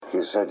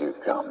You said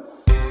you'd come.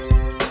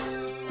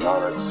 Now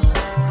let's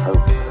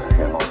hope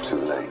you're not too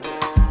late.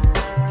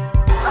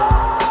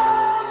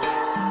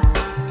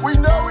 We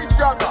know each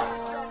other.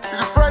 He's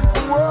a friend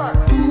from work.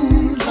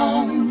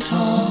 Long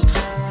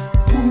talks.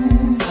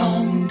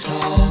 Long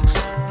talks.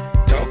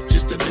 Talk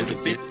just a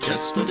little bit,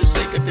 just for the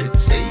sake of it.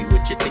 Say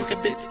what you think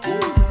of it.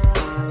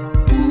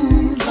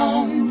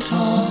 Long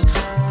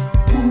talks.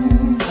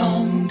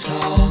 Long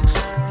talks.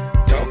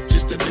 Talk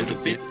just a little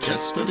bit,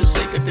 just for the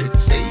sake of it.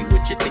 Say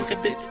what you think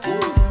of it.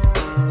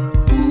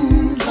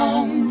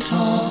 Long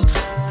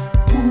talks.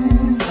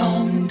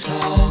 Long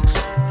talks.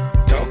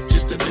 Talk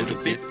just a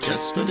little bit,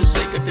 just for the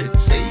sake of it.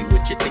 Say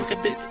what you think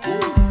of it.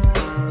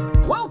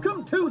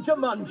 Welcome to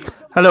Jumanji.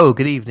 Hello,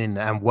 good evening,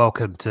 and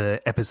welcome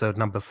to episode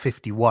number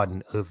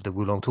 51 of the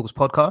Wulong Talks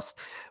podcast.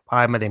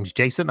 Hi, my name's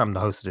Jason. I'm the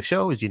host of the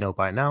show, as you know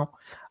by now.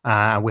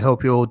 And we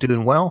hope you're all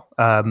doing well.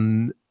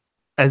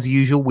 As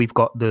usual, we've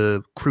got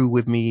the crew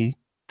with me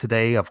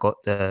today. I've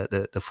got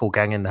the full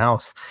gang in the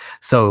house.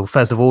 So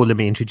first of all, let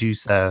me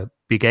introduce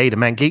Big A, the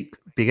man geek.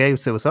 Big A,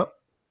 say what's up.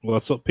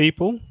 What's up,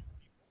 people?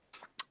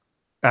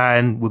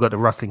 And we've got the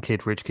Rustling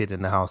Kid, Rich Kid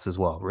in the house as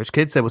well. Rich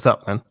Kid, say what's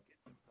up, man.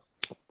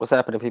 What's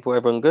happening, people?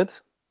 Everyone good?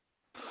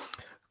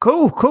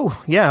 Cool.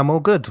 Yeah, I'm all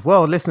good.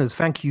 Well, listeners,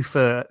 thank you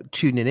for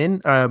tuning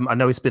in. I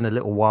know it's been a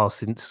little while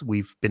since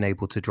we've been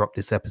able to drop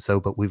this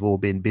episode, but we've all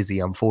been busy,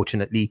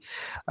 unfortunately.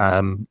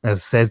 As I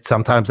said,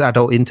 sometimes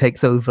adult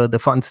takes over the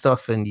fun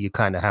stuff, and you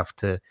kind of have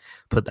to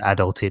put the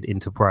adult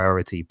into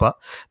priority. But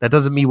that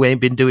doesn't mean we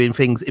ain't been doing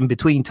things in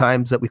between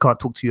times that we can't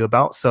talk to you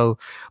about. So,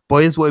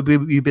 boys, what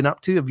have you been up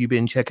to? Have you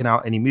been checking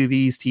out any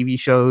movies, TV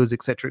shows,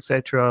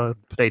 etc.,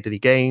 played any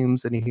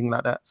games, anything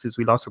like that since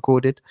we last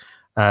recorded?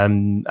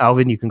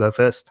 Alvin, you can go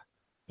first.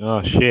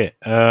 Oh shit.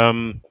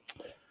 God,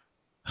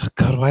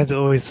 why is it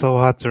always so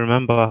hard to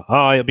remember? Oh,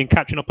 I've been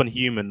catching up on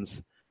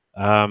Humans.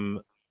 And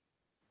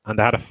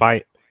I had a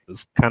fight. It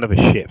was kind of a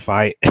shit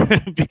fight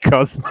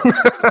because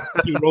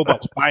two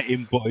robots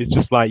fighting, but it's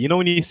just like, you know,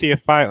 when you see a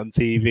fight on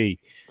TV,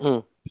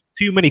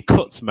 too many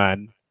cuts,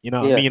 man. You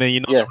know what I mean? And you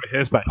know,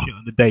 rehearse that shit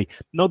on the day.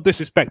 No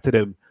disrespect to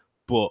them,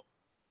 but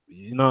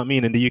you know what I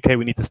mean? In the UK,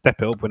 we need to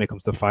step it up when it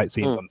comes to fight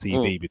scenes on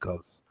TV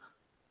because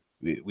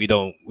we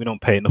don't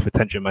pay enough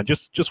attention, man.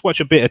 Just watch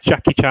a bit of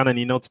Jackie Chan and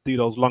you know to do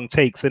those long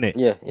takes, innit?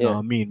 Yeah. You know what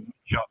I mean?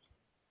 Shots,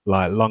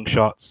 like long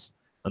shots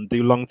and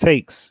do long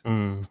takes.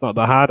 It's not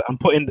that hard. I'm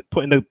putting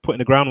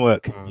the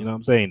groundwork, you know what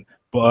I'm saying?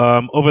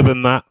 But other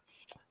than that,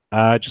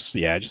 just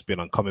been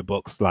on comic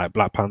books. Like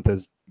Black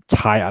Panther's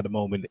tight at the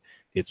moment.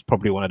 It's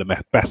probably one of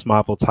the best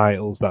Marvel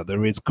titles that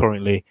there is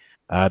currently.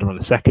 They're on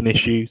the second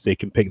issue, so you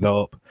can pick that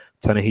up.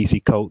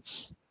 Ta-Nehisi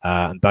Coates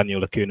and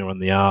Daniel Lacuna on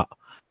the art.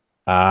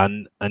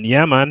 And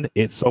yeah, man,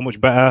 it's so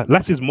much better.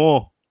 Less is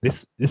more.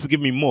 This is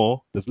giving me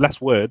more. There's less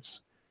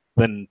words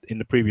than in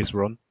the previous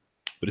run,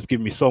 but it's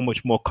giving me so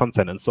much more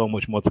content and so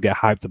much more to get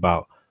hyped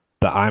about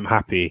that I'm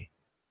happy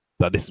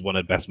that this is one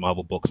of the best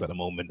Marvel books at the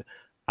moment.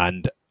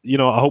 And you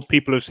know, I hope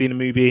people have seen the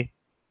movie,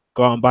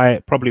 go out and buy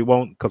it. Probably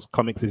won't because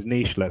comics is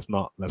niche. Let's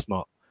not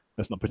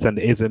pretend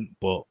it isn't.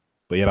 But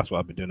yeah, that's what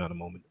I've been doing at the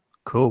moment.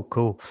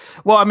 Cool.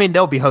 Well, I mean,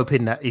 they'll be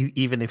hoping that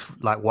even if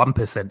like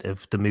 1%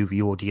 of the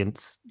movie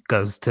audience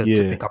goes to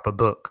pick up a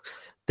book,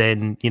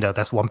 then, you know,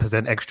 that's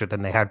 1% extra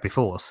than they had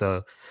before.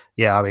 So,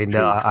 yeah, I mean,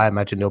 I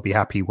imagine they'll be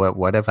happy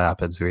whatever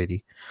happens,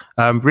 really.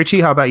 Richie,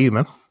 how about you,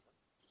 man?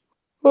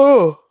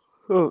 Oh,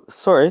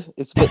 sorry,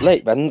 it's a bit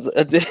late, man.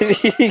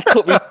 He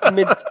caught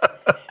me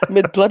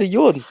mid bloody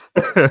yawn.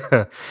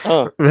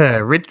 Yeah,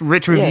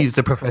 Rich reviews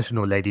the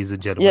professional, ladies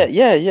and gentlemen.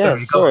 Yeah.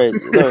 Sorry,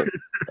 no,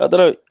 I don't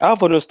know.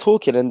 Alvin was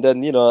talking, and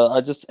then you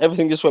know,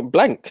 everything just went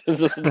blank. It's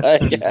just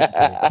like,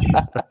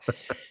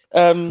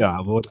 No,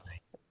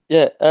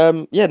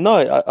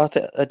 I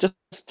think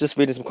just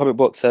reading some comic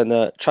books and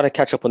trying to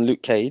catch up on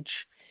Luke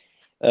Cage.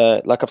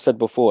 Like I've said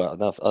before,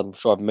 and I'm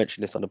sure I've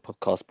mentioned this on the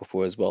podcast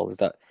before as well, is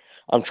that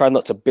I'm trying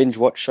not to binge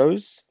watch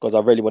shows because I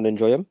really want to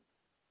enjoy them.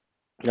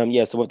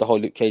 So with the whole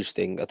Luke Cage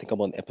thing, I think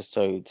I'm on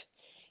episode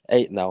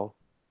 8 now,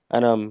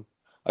 and I'm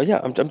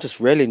just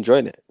really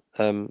enjoying it.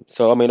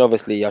 So I mean,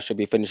 obviously, I should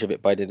be finished with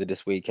it by the end of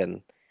this week,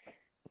 and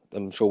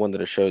I'm sure one of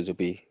the shows will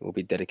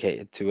be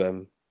dedicated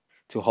to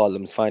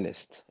Harlem's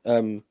finest.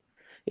 So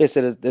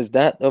there's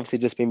that. Obviously,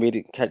 just been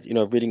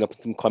reading up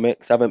some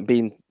comics. I haven't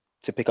been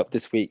to pick up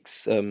this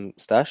week's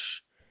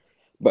stash,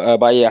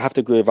 but yeah, I have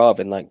to agree with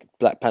Arvin. Like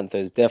Black Panther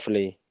is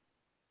definitely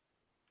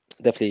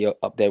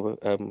up there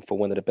for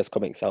one of the best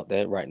comics out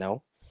there right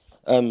now.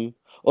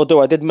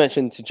 Although I did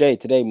mention to Jay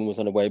today when we was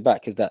on the way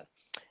back is that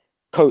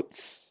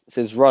Coates'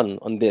 run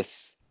on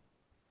this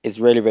is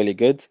really, really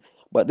good.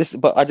 But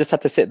I just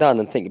had to sit down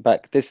and think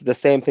back. This is the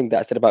same thing that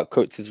I said about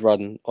Coates'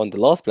 run on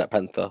the last Black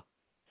Panther.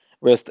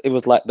 Whereas it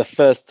was like the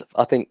first,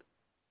 I think,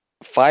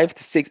 5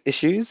 to 6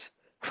 issues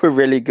were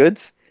really good.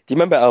 Do you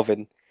remember,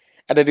 Alvin?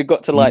 And then it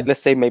got to like,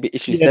 let's say maybe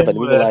issue 7.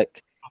 We were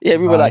like,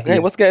 hey,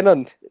 what's going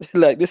on?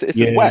 Like this is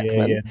whack,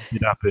 man. Yeah,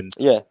 it happened.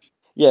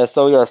 Yeah.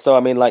 So I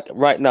mean, like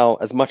right now,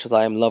 as much as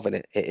I am loving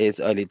it, it is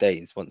early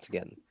days once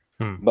again.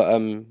 But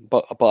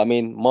I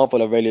mean,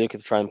 Marvel are really looking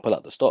to try and pull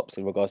out the stops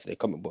in regards to their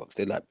comic books.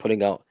 They're like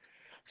pulling out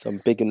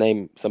some big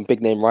name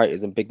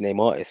writers and big name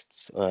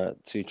artists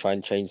to try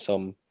and change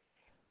some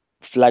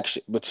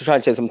flagship, but to try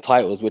and change some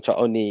titles which are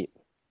only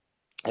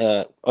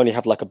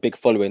have like a big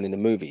following in the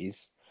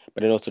movies,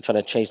 but then also trying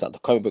to change like the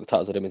comic book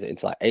titles of them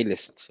into like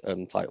A-list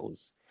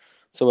titles.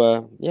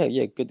 So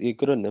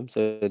good on them.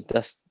 So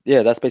that's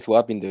basically what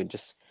I've been doing.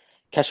 Just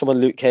catch up on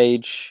Luke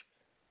Cage,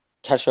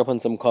 catch up on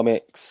some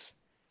comics,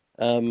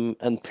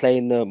 and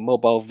playing the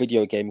mobile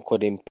video game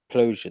called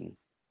Implosion,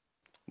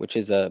 which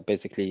is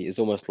basically is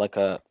almost like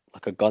a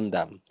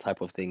Gundam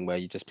type of thing where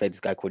you just play this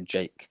guy called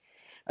Jake,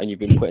 and you've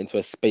been put into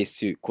a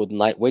spacesuit called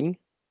Nightwing,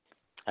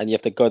 and you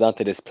have to go down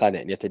to this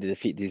planet and you have to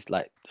defeat these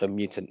like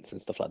mutants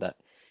and stuff like that.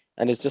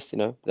 And it's just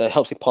that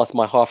helps me pass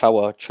my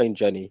half-hour train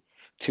journey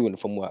to and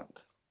from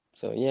work.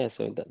 So yeah,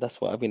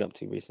 that's what I've been up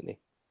to recently.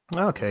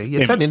 Okay,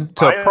 you're turning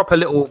into a proper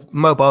little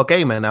mobile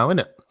gamer now, isn't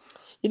it?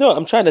 You know what?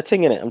 I'm trying to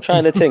ting in it. I'm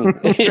trying to ting.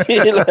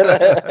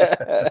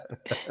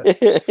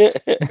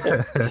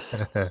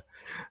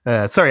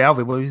 Sorry,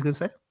 Alvin, what were you going to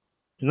say?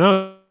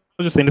 No, I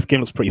was just saying this game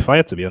looks pretty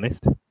fire, to be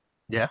honest.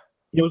 Yeah?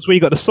 It was where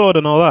you got the sword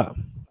and all that.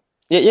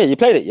 Yeah, you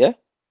played it, yeah?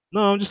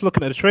 No, I'm just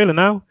looking at the trailer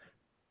now.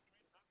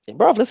 Yeah,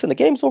 bruv, listen, the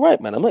game's all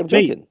right, man. I'm not even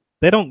joking.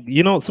 They don't,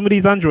 some of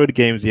these Android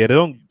games, they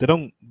don't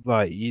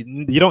like,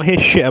 you don't hear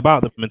shit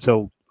about them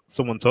until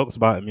someone talks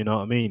about them, you know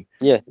what I mean?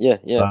 Yeah.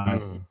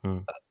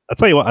 I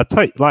tell you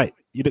what, like,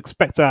 you'd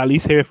expect to at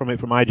least hear from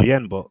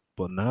IGN,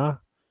 but nah.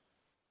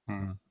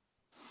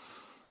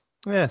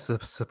 Yeah, it's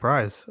a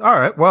surprise. All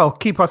right, well,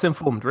 keep us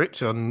informed,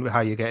 Rich, on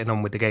how you're getting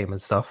on with the game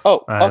and stuff.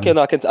 Oh, okay,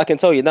 no, I can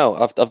tell you now.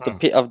 I've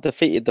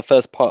defeated the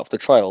first part of the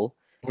trial,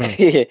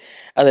 and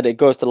then it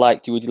goes to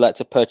like, would you like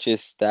to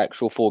purchase the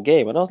actual full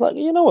game? And I was like,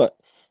 you know what?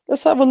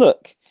 Let's have a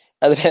look.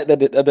 And then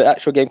the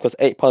actual game costs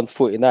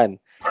 £8.49.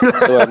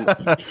 So,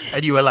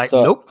 and you were like,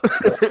 nope.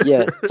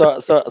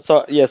 So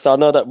I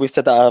know that we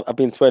said that I've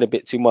been swearing a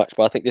bit too much,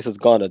 but I think this is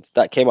garnered.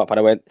 That came up, and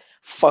I went,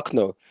 fuck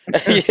no.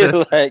 But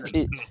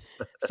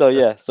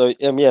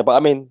I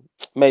mean,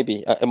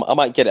 maybe I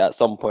might get it at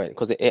some point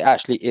because it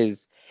actually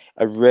is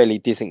a really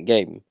decent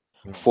game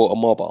for a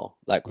mobile.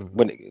 Like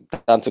when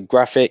down to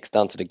graphics,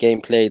 down to the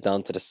gameplay,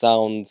 down to the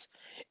sounds.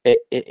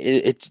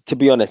 It to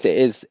be honest, it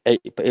is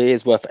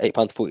worth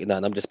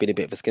 £8.49. I'm just being a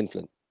bit of a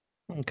skinflint.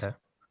 Okay.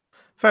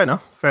 Fair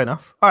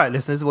enough. All right,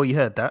 listeners, well, you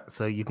heard that,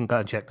 so you can go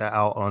and check that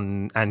out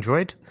on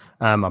Android.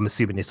 I'm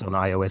assuming it's on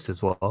iOS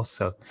as well,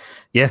 so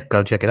yeah, go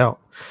and check it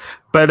out.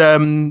 But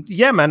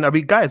yeah, man, I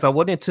mean, guys, I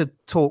wanted to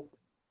talk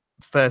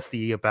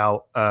firstly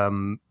about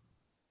the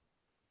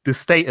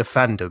state of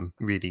fandom,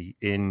 really,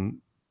 in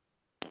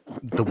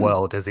the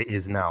world as it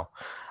is now.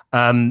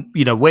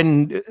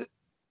 When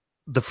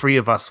the three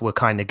of us were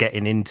kind of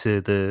getting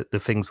into the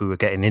things we were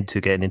getting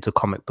into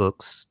comic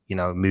books,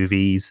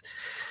 movies,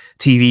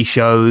 TV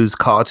shows,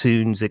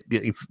 cartoons,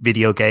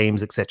 video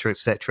games,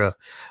 etc.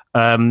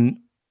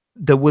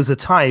 There was a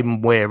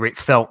time where it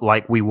felt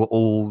like we were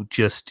all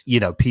just,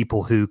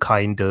 people who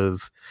kind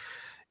of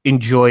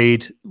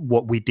enjoyed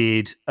what we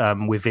did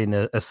within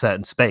a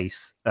certain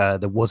space.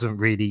 There wasn't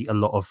really a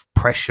lot of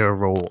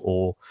pressure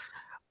or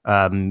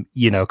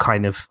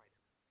kind of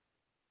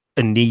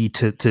a need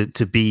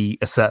to be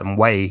a certain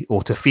way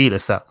or to feel a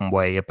certain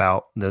way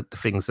about the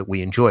things that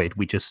we enjoyed.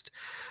 We just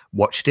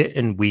watched it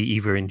and we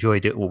either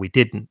enjoyed it or we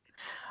didn't.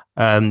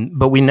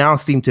 But we now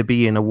seem to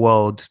be in a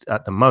world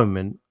at the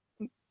moment,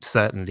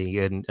 certainly,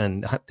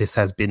 and this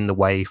has been the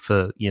way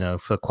for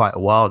quite a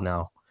while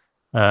now,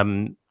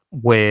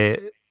 where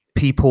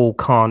people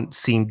can't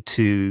seem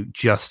to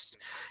just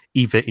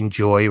either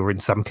enjoy or in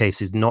some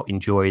cases not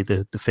enjoy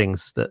the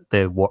things that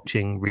they're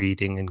watching,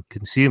 reading and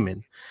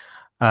consuming.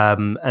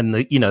 And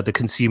the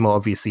consumer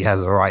obviously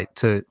has a right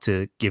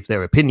to give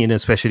their opinion,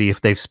 especially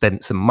if they've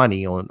spent some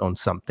money on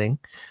something.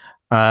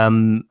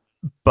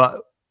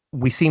 But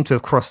we seem to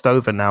have crossed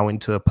over now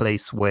into a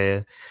place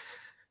where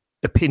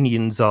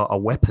opinions are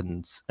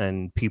weapons,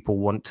 and people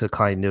want to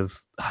kind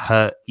of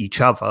hurt each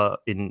other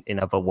in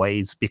other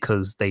ways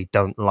because they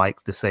don't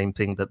like the same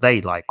thing that they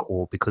like,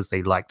 or because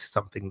they liked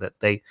something that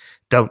they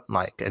don't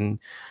like. And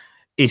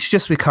it's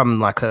just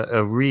become like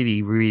a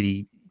really,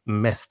 really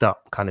messed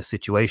up kind of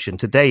situation.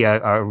 Today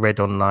I read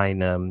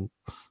online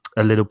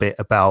a little bit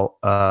about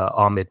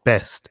Ahmed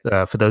Best.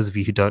 For those of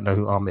you who don't know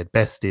who Ahmed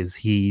Best is,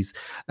 he's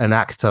an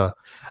actor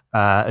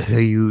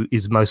who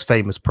is most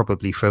famous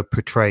probably for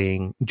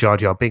portraying Jar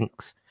Jar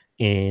Binks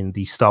in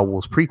the Star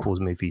Wars prequels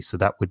movies. So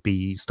that would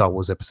be Star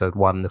Wars Episode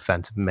 1, The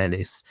Phantom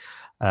Menace,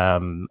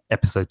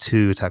 Episode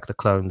 2, Attack of the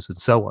Clones, and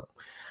so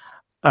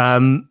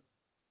on.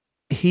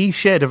 He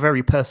shared a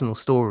very personal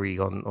story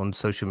on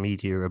social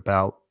media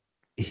about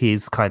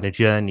his kind of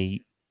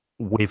journey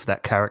with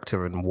that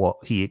character and what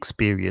he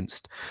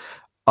experienced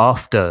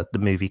after the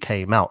movie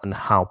came out and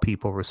how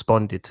people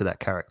responded to that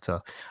character.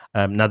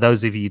 Now,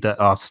 those of you that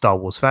are Star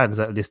Wars fans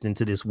that are listening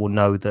to this will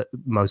know that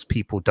most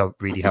people don't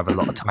really have a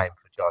lot of time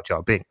for Jar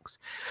Jar Binks.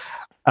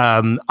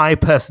 I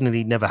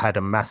personally never had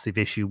a massive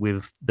issue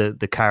with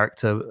the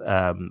character.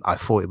 I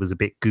thought it was a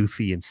bit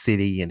goofy and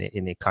silly, and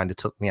it kind of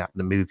took me out of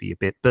the movie a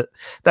bit. But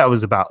that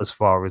was about as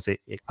far as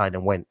it kind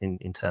of went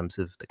in terms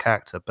of the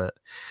character. But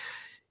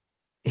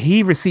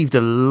he received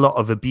a lot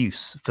of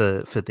abuse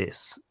for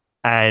this.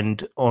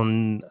 And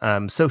on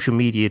social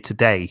media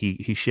today,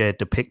 he shared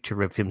the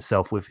picture of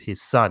himself with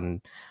his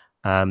son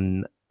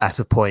at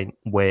a point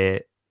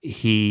where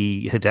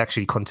he had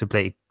actually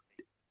contemplated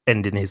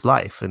ending his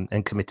life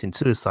and committing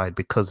suicide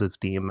because of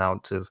the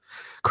amount of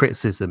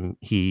criticism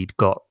he'd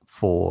got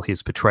for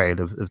his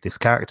portrayal of this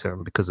character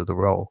and because of the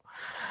role.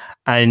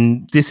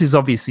 And this is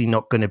obviously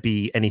not going to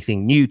be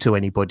anything new to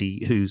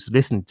anybody who's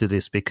listened to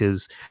this,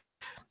 because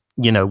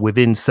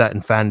within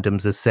certain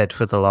fandoms, as said,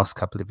 for the last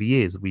couple of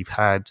years, we've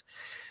had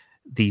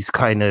these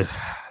kind of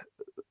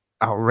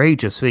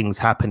outrageous things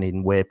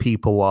happening where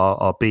people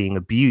are being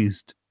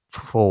abused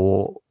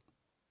for,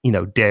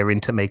 daring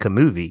to make a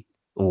movie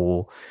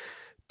or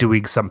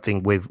doing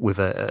something with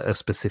a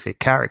specific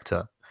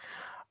character.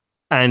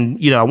 And,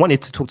 I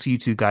wanted to talk to you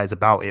two guys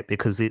about it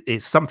because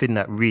it's something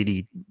that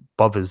really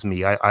bothers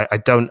me.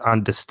 I don't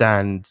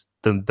understand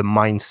the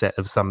mindset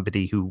of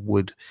somebody who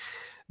would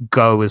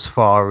go as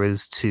far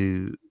as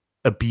to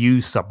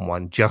abuse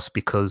someone just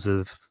because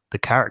of the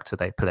character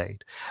they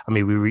played. I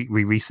mean,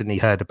 we recently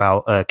heard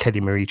about Kelly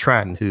Marie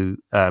Tran, who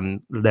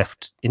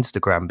left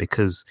Instagram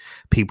because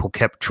people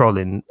kept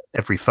trolling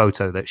every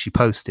photo that she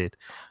posted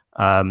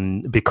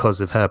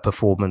because of her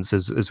performance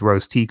as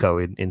Rose Tico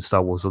in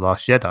Star Wars: The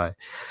Last Jedi.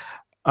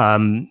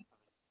 I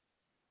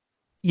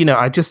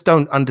just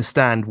don't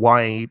understand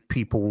why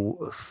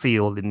people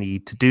feel the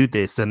need to do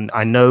this. And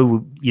I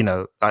know,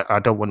 I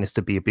don't want this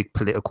to be a big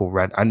political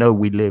rant. I know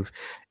we live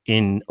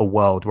in a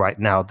world right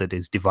now that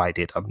is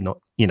divided. I'm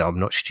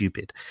not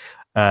stupid.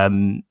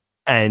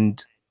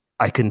 And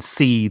I can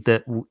see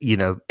that,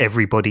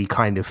 everybody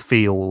kind of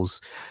feels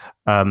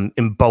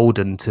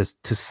emboldened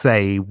to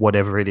say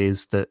whatever it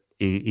is that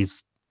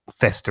is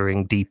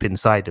festering deep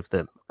inside of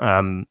them.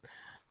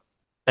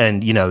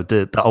 And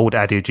the old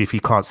adage, if you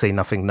can't say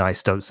nothing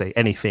nice, don't say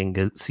anything,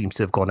 it seems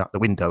to have gone out the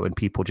window, and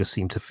people just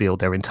seem to feel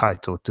they're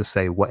entitled to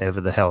say whatever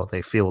the hell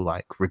they feel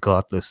like,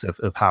 regardless of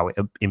how it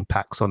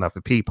impacts on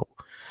other people.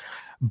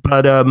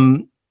 But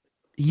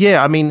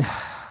yeah, I mean,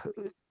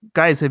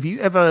 guys, have you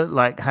ever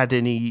had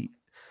any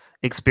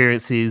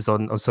experiences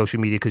on social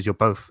media, because you're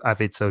both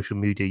avid social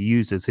media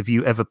users? Have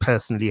you ever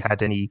personally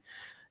had any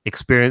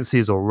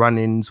experiences or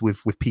run-ins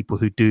with people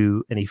who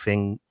do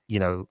anything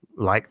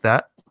like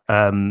that?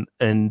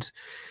 And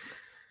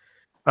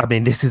I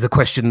mean, this is a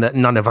question that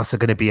none of us are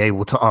going to be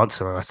able to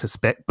answer, I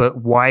suspect, but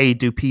why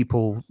do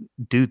people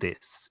do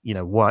this?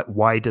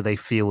 Why do they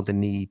feel the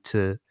need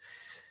to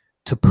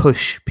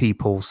push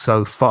people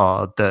so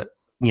far that,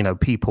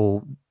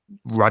 people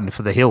run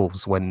for the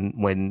hills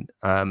when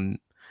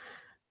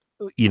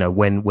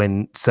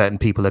certain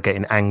people are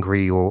getting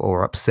angry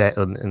or upset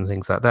and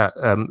things like that?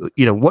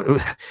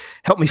 What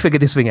help me figure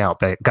this thing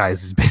out,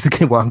 guys, is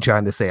basically what I'm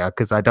trying to say,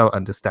 because I don't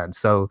understand.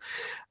 So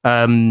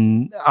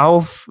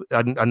Alf,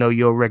 I know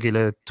you're a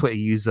regular Twitter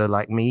user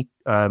like me.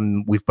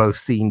 We've both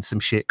seen some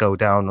shit go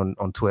down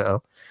on Twitter.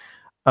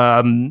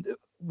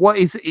 What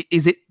is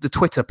it the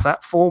Twitter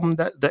platform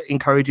that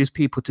encourages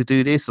people to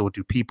do this, or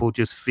do people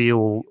just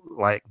feel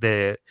like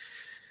they're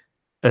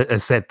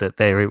said that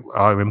they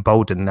are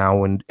emboldened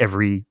now, and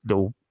every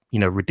little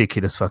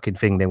ridiculous fucking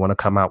thing they want to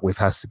come out with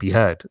has to be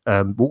heard?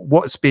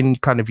 What's been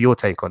kind of your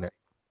take on it?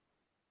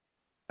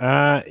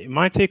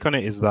 My take on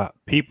it is that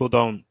people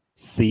don't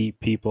see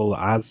people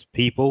as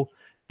people;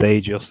 they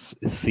just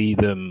see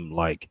them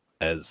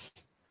as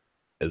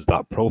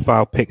that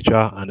profile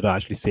picture, and they don't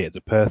actually see it as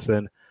a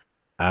person.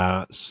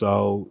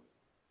 So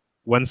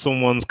when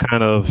someone's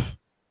kind of,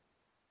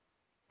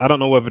 I don't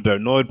know whether they're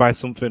annoyed by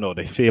something, or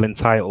they feel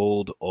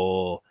entitled,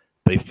 or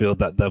they feel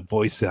that their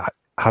voice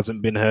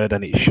hasn't been heard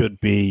and it should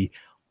be,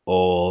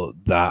 or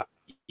that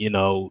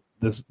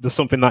there's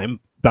something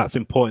that's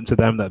important to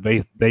them that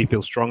they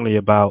feel strongly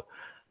about,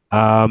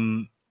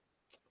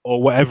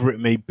 or whatever it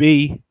may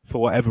be, for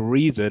whatever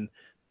reason,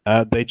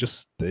 they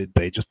just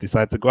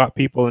decide to go at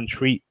people and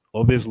treat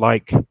others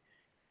like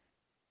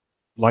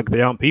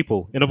they aren't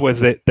people. In other words,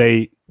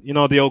 they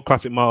the old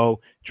classic motto,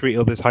 treat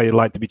others how you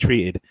like to be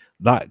treated,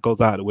 that goes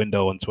out the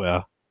window on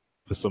Twitter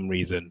for some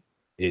reason.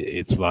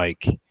 It's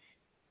like,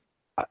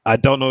 I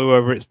don't know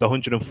whether it's the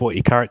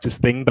 140 characters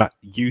thing that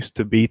used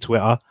to be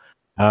Twitter,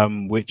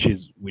 which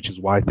is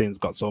why things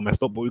got so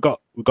messed up. But we've got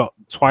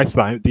twice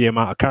the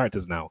amount of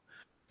characters now.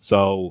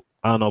 So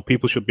I don't know,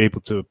 people should be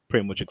able to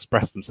pretty much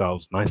express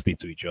themselves nicely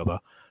to each other,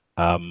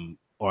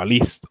 or at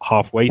least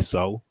halfway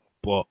so.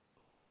 But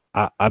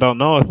I don't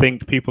know. I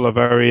think people are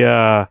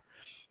very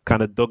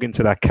kind of dug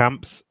into their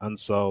camps, and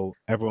so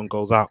everyone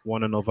goes at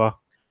one another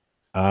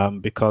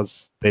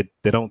because they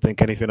don't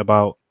think anything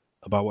about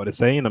what they're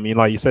saying. I mean,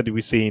 like you said,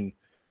 we've seen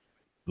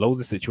loads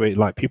of situations,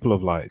 like people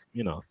have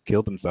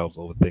killed themselves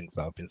over things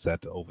that have been said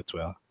over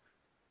Twitter,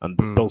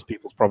 and those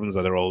people's problems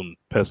are their own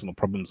personal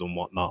problems and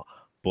whatnot.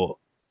 But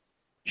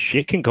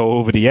shit can go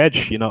over the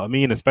edge. You know what I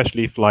mean?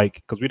 Especially if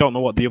because we don't know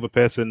what's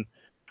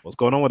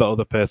going on with the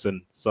other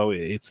person. So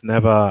it's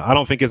never. I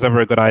don't think it's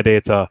ever a good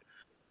idea to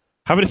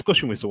have a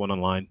discussion with someone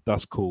online.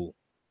 That's cool,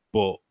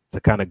 but to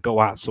kind of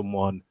go at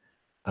someone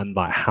and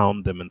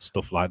hound them and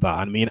stuff like that.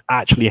 I mean,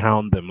 actually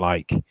hound them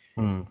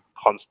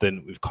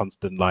constant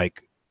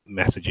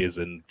messages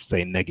and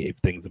saying negative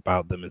things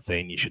about them and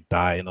saying you should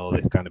die and all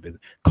this kind of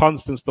business.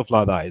 Constant stuff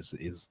like that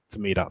is to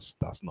me that's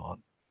not.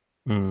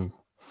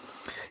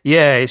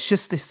 Yeah, it's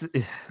just this.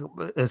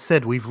 As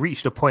said, we've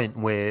reached a point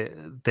where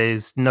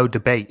there's no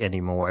debate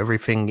anymore.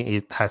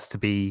 Everything has to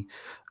be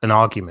an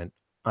argument.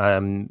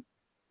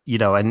 You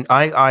know, and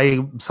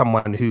I'm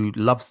someone who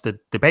loves the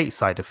debate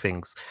side of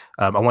things.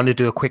 I want to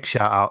do a quick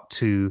shout out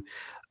to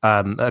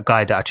a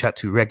guy that I chat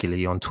to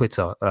regularly on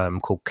Twitter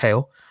called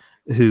Kale,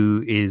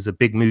 who is a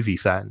big movie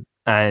fan.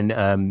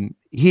 And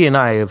he and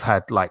I have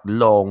had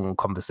long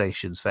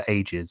conversations for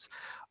ages.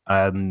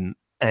 And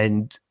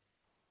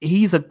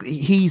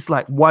he's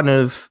like one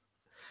of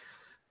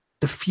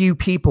the few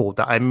people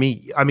that I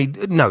meet. I mean,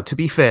 no, to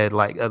be fair,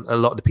 a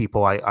lot of the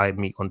people I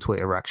meet on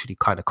Twitter are actually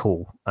kind of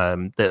cool.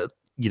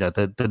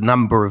 The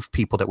number of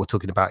people that we're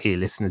talking about here,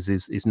 listeners,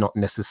 is not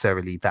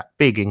necessarily that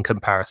big in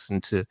comparison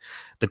to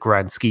the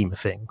grand scheme of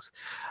things.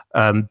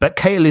 But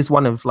Kale is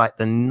one of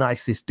the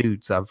nicest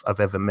dudes I've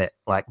ever met.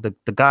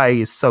 The guy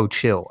is so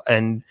chill,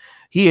 and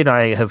he and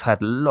I have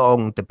had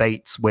long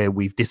debates where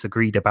we've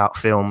disagreed about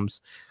films,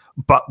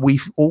 but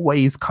we've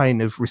always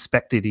kind of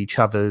respected each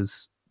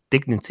other's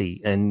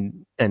dignity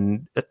and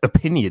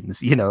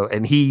opinions,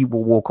 and he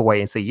will walk away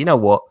and say, you know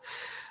what,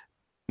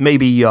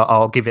 maybe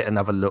I'll give it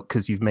another look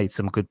because you've made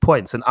some good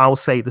points. And I'll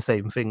say the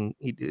same thing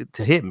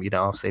to him.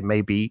 I'll say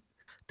maybe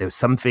there's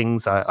some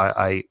things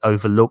I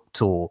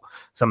overlooked or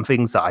some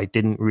things that I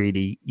didn't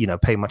really,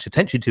 pay much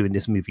attention to in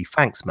this movie.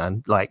 Thanks,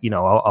 man.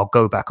 I'll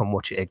go back and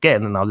watch it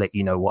again and I'll let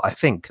you know what I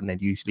think. And then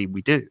usually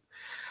we do.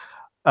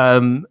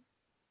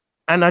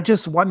 And I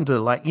just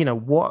wonder,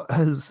 what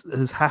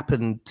has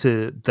happened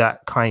to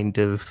that kind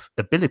of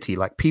ability?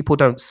 People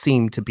don't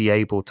seem to be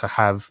able to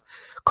have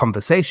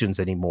conversations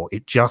anymore.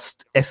 It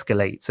just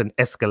escalates and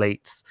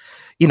escalates.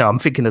 I'm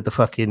thinking of the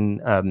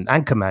fucking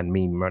Anchorman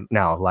meme right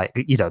now.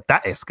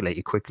 That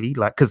escalated quickly,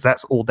 because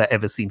that's all that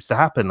ever seems to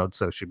happen on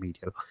social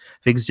media.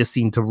 Things just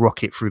seem to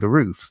rocket through the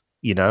roof,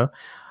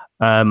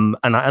 and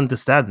I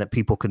understand that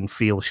people can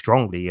feel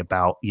strongly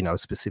about,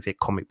 specific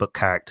comic book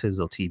characters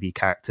or TV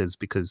characters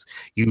because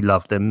you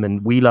love them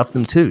and we love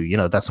them too.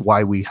 That's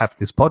why we have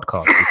this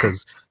podcast,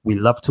 because we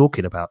love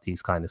talking about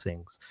these kind of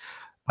things.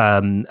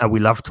 And we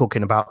love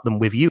talking about them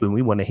with you, and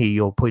we want to hear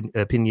your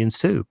opinions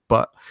too.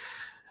 But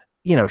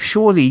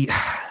surely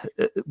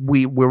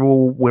we're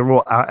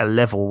all at a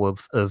level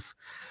of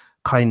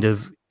kind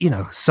of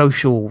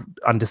social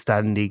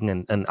understanding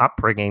and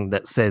upbringing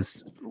that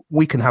says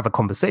we can have a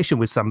conversation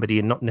with somebody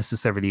and not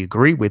necessarily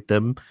agree with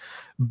them,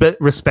 but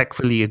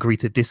respectfully agree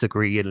to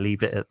disagree and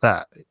leave it at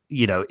that.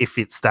 If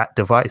it's that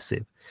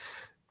divisive.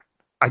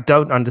 I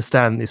don't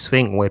understand this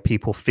thing where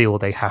people feel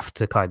they have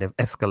to kind of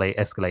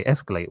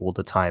escalate all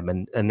the time.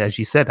 And as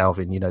you said,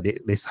 Alvin,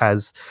 this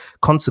has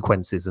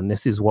consequences, and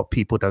this is what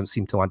people don't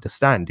seem to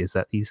understand, is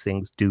that these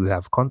things do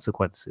have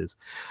consequences.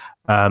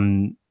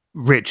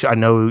 Rich, I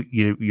know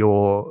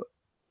you're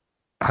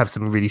have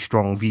some really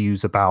strong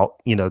views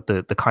about,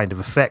 the kind of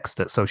effects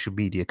that social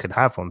media can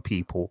have on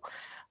people.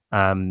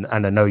 And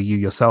I know you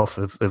yourself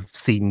have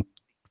seen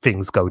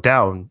things go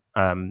down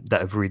that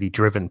have really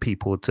driven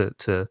people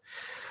to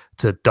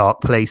dark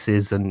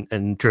places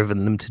and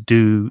driven them to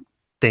do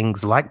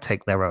things like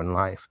take their own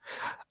life.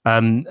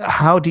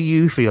 How do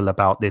you feel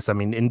about this? I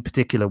mean, in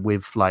particular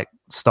with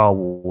Star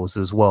Wars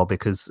as well,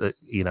 because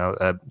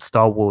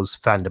Star Wars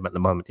fandom at the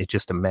moment is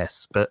just a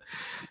mess. But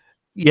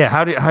yeah,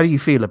 how do you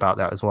feel about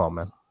that as well,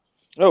 man?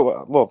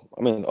 Oh well,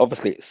 I mean,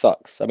 obviously it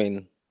sucks. I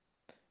mean,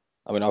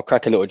 I'll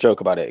crack a little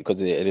joke about it because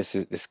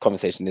this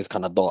conversation is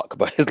kind of dark.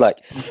 But it's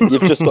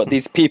you've just got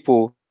these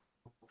people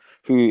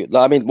who,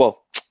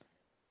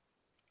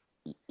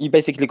 you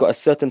basically got a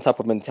certain type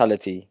of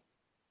mentality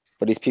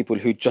for these people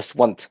who just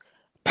want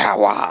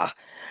power,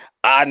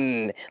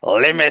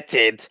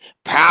 unlimited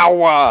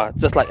power,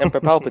 just like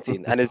Emperor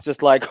Palpatine. And it's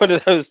just one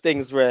of those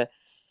things where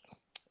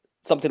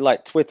something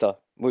like Twitter,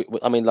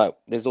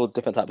 there's all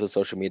different types of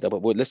social media,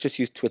 but let's just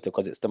use Twitter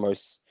because it's the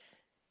most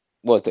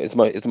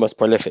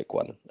prolific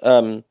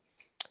one.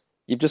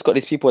 You've just got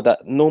these people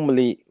that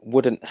normally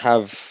wouldn't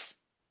have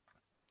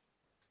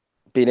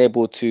been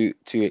able to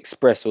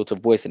express or to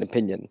voice an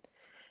opinion.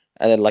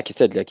 And then, like you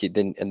said,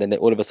 then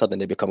all of a sudden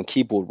they become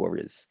keyboard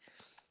warriors.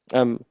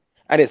 And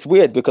it's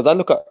weird because I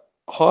look at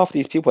half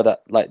these people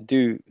that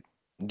do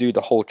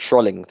the whole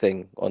trolling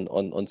thing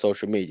on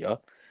social media.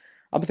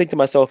 I'm thinking to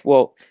myself,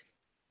 well,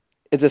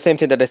 it's the same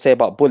thing that they say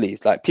about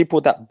bullies.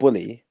 People that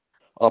bully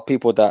are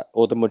people that,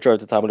 or the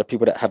majority of the time, are the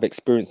people that have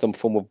experienced some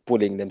form of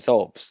bullying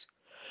themselves.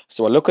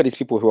 So I look at these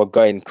people who are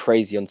going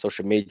crazy on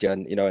social media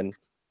and and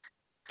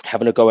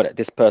having a go at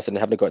this person and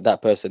having a go at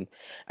that person,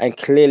 and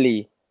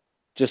clearly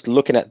just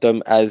looking at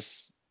them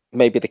as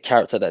maybe the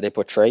character that they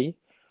portray,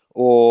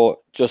 or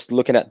just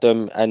looking at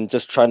them and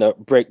just trying to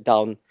break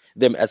down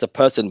them as a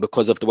person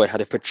because of the way how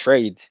they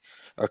portrayed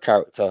a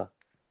character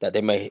that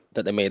they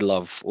may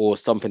love, or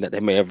something that they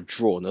may have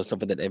drawn, or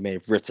something that they may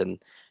have written,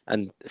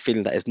 and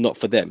feeling that it's not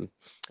for them.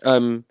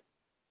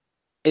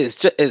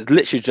 It's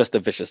literally just a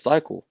vicious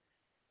cycle.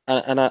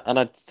 And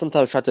I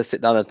sometimes try to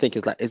sit down and think,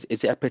 is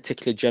it a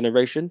particular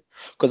generation?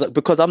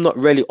 Because I'm not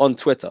really on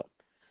Twitter.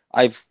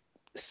 I've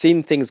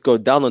seen things go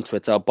down on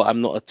Twitter, but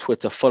I'm not a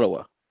Twitter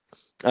follower.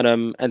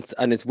 And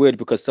it's weird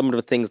because some of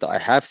the things that I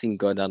have seen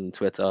going down on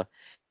Twitter,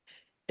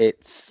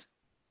 it's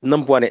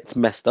number one, it's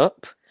messed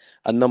up,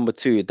 and number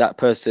two, that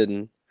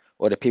person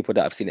or the people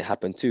that I've seen it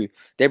happen to,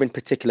 they're in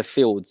particular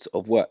fields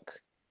of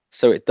work,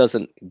 so it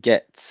doesn't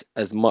get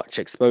as much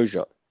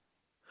exposure.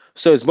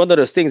 So it's one of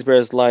those things where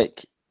it's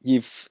like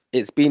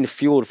it's been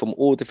fueled from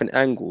all different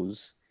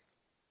angles,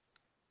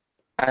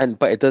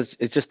 but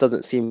it just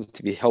doesn't seem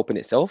to be helping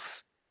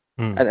itself.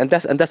 And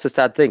that's a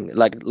sad thing.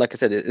 Like I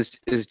said,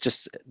 it's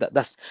just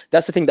that's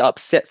the thing that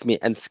upsets me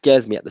and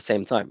scares me at the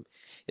same time,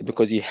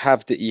 because you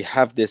have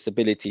this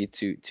ability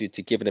to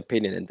give an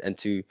opinion and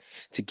to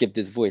give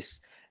this voice.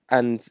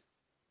 And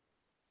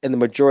in the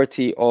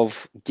majority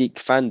of geek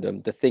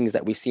fandom, the things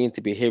that we seem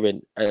to be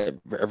hearing are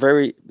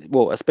very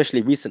well,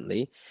 especially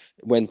recently,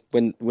 when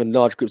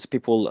large groups of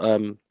people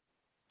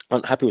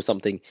aren't happy with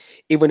something,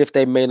 even if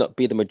they may not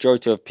be the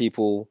majority of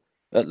people,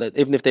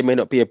 even if they may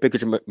not be a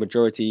bigger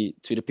majority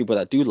to the people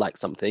that do like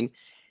something,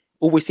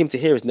 all we seem to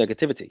hear is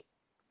negativity.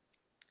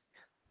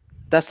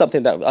 That's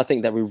something that I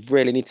think that we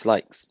really need to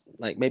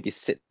like maybe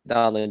sit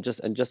down and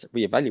just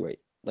reevaluate,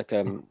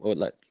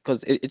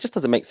 because it just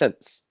doesn't make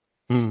sense.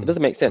 It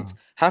doesn't make sense.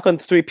 How can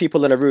 3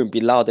 people in a room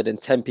be louder than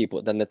 10 people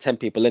than the 10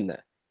 people in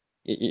there?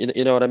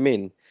 You know what I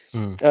mean?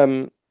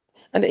 And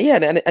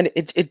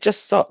it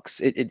just sucks.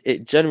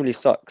 It generally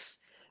sucks.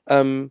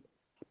 But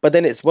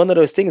then it's one of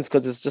those things,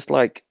 because it's just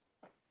like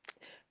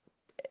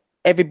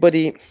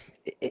everybody.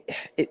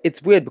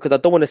 It's weird because I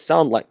don't want to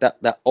sound like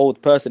that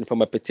old person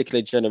from a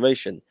particular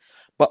generation,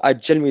 but I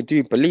genuinely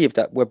do believe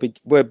that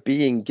we're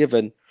being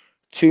given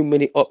too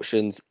many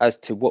options as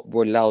to what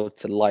we're allowed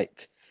to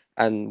like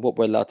and what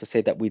we're allowed to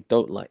say that we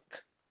don't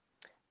like.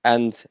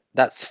 And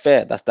that's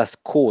fair. That's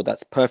cool.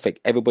 That's perfect.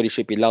 Everybody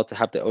should be allowed to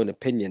have their own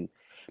opinion.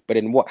 But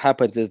then what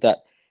happens is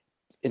that,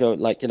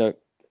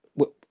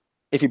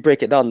 if you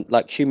break it down,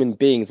 like human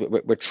beings,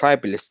 we're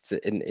tribalists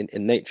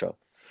in nature.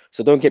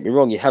 So don't get me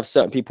wrong. You have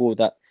certain people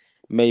that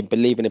may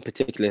believe in a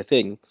particular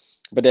thing,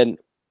 but then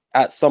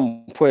at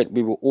some point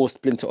we will all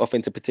splinter off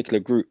into a particular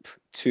group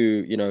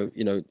to,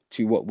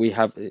 to what we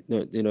have,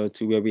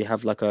 to where we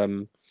have like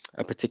a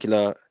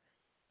particular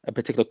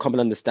common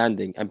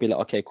understanding, and be like,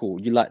 okay, cool,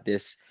 you like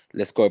this,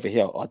 let's go over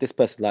here. Or this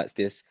person likes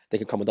this, they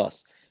can come with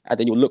us. And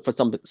then you'll look for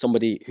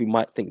somebody who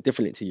might think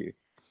differently to you.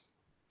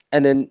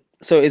 And then,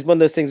 so it's one of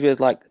those things where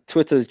it's like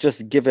Twitter's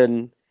just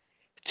given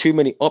too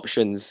many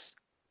options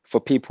for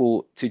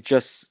people to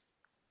just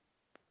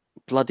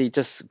bloody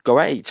just go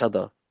at each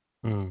other,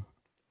 and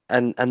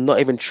not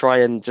even try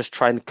and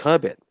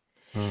curb it.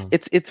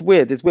 It's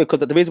weird. It's weird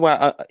because the reason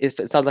why it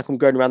sounds like I'm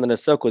going around in a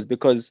circle is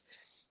because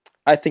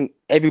I think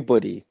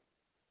everybody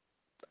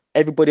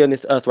on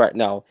this earth right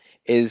now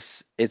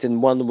is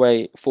in one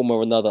way, form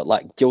or another,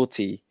 like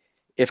guilty,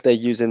 if they're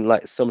using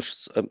like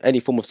any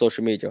form of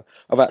social media,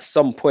 of at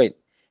some point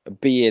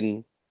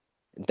being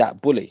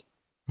that bully,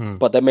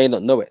 but they may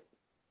not know it.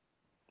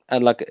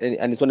 And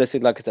it's one of those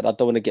things, like I said, I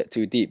don't want to get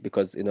too deep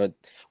because,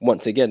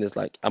 once again, it's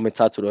like I'm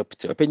entitled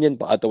to opinion,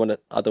 but I don't want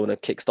to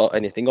kickstart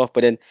anything off.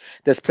 But then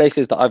there's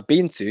places that I've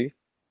been to,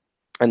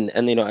 and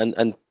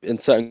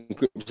certain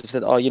groups have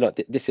said, oh,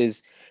 this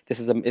is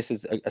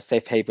a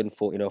safe haven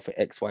for for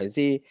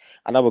XYZ,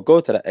 and I would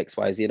go to that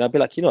XYZ and I'd be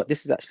like,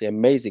 this is actually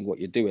amazing what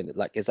you're doing.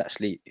 Like, it's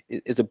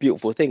a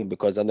beautiful thing,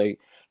 because I know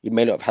you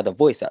may not have had a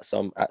voice at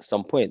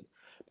some point,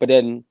 but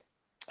then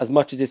as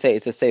much as you say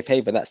it's a safe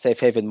haven, that safe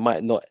haven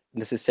might not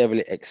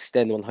necessarily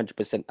extend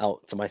 100%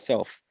 out to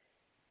myself.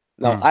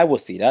 Now, I will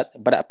see that,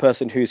 but that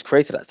person who's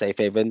created that safe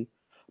haven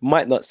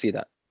might not see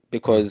that,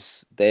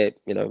 because they're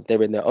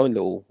in their own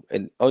little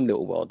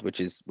world,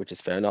 which is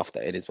fair enough.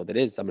 That it is what it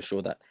is. I'm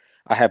sure that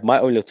I have my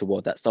own little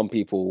world that some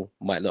people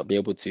might not be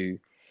able to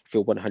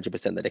feel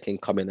 100% that they can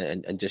come in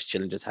and just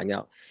chill and just hang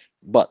out.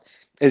 But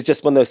it's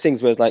just one of those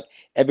things where it's like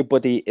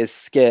everybody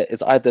is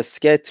either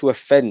scared to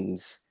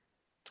offend,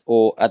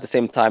 or at the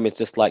same time it's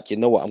just like, I'm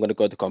going to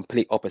go the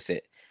complete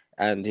opposite,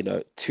 and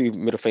 2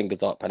 middle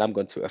fingers up, and I'm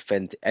going to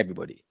offend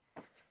everybody.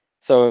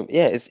 So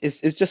yeah, it's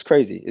just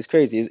crazy. It's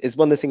crazy. It's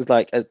one of those things,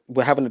 like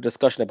we're having a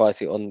discussion about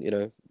it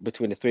on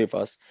between the 3 of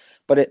us,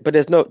 but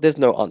there's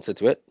no answer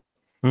to it.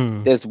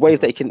 There's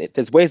ways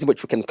in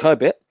which we can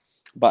curb it,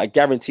 but I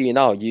guarantee you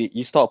now,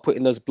 you start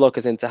putting those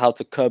blockers into how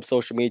to curb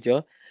social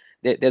media,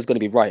 there's going to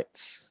be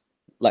riots,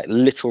 like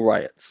literal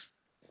riots.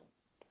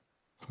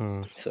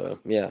 So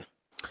yeah.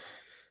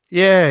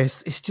 Yeah,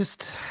 it's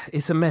just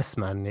it's a mess,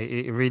 man.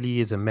 It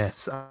really is a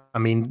mess. I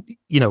mean,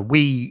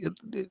 we,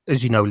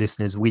 as you know,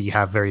 listeners, we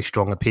have very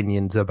strong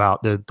opinions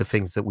about the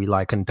things that we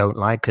like and don't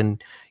like, and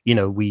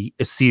we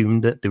assume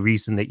that the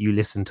reason that you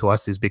listen to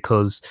us is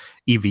because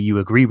either you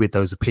agree with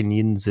those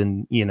opinions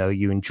and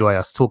you enjoy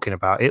us talking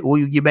about it, or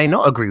you may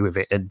not agree with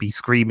it and be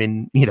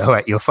screaming,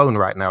 at your phone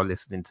right now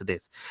listening to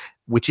this,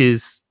 which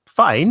is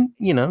fine.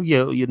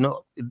 You're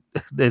not.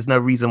 There's no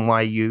reason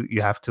why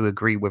you have to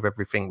agree with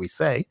everything we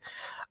say.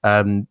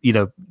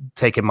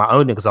 Taking my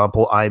own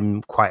example,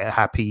 I'm quite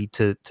happy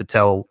to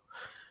tell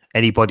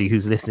anybody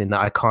who's listening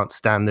that I can't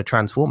stand the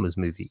Transformers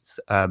movies.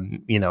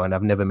 And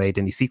I've never made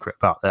any secret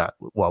about that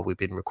while we've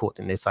been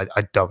recording this. I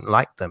don't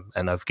like them,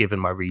 and I've given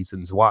my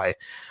reasons why.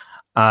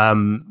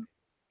 But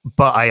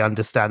I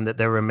understand that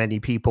there are many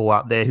people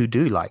out there who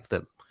do like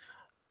them.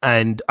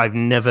 And I've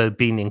never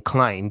been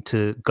inclined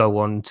to go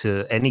on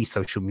to any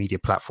social media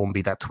platform,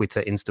 be that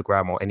Twitter,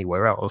 Instagram, or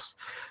anywhere else,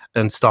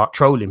 and start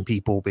trolling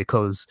people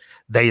because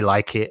they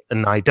like it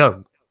and I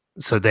don't.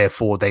 So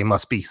therefore, they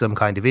must be some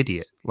kind of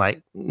idiot.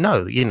 Like,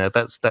 no,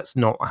 that's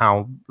not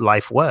how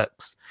life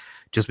works.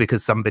 Just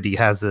because somebody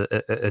has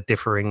a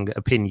differing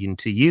opinion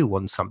to you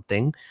on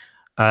something,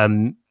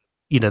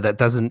 that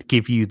doesn't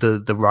give you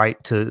the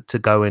right to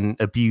go and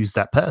abuse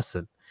that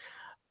person.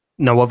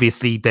 No,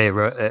 obviously there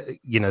are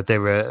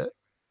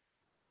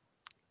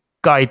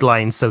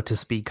guidelines, so to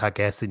speak, I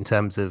guess, in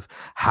terms of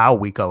how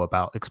we go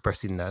about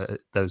expressing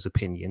those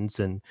opinions,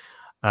 and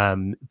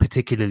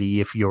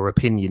particularly if your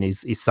opinion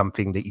is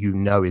something that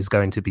is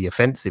going to be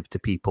offensive to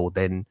people,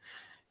 then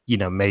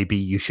maybe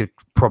you should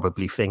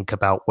probably think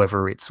about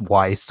whether it's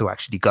wise to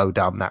actually go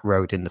down that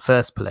road in the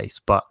first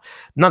place. But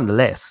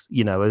nonetheless,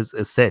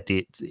 as said,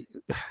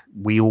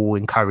 we all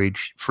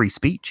encourage free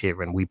speech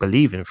here, and we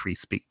believe in free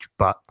speech,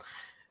 but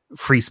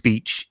free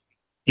speech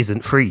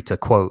isn't free, to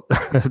quote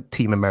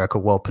Team America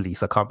World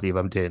Police. I can't believe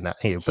I'm doing that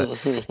here,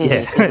 but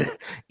yeah,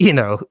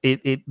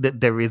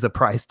 there is a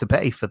price to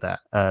pay for that.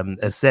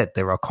 As said,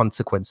 there are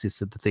consequences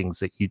to the things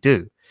that you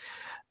do.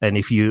 And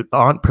if you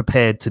aren't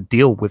prepared to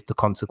deal with the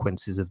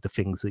consequences of the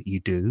things that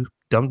you do,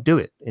 don't do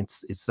it.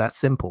 It's that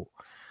simple.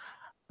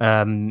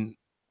 I mean,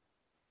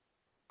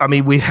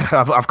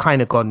 I've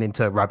kind of gone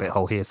into a rabbit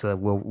hole here, so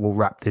we'll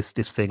wrap this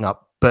thing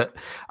up. But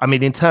I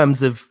mean, in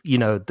terms of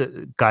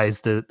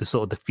the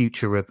sort of the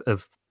future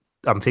of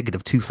I'm thinking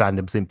of two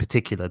fandoms in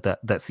particular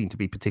that seem to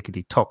be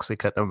particularly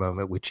toxic at the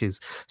moment, which is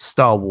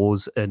Star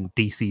Wars and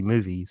DC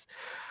movies.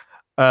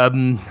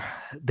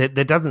 There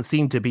doesn't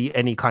seem to be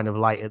any kind of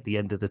light at the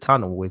end of the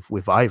tunnel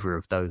with either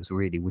of those,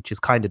 really, which is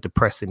kind of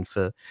depressing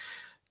for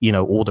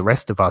all the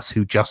rest of us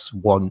who just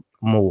want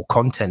more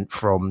content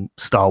from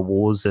Star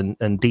Wars and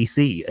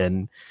DC.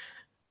 And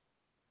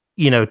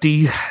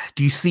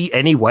do you see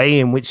any way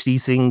in which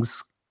these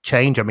things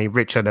change? I mean,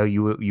 Rich, I know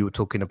you were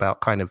talking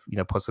about kind of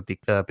possibly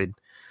curbing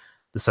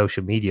the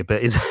social media,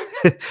 but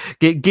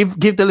give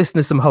the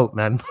listeners some hope,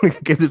 man.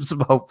 Give them some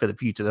hope for the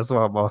future. That's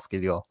what I'm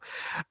asking you all.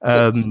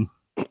 Hold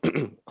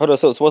on.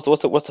 So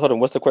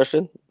what's the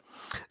question?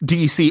 Do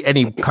you see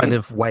any kind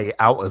of way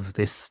out of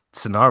this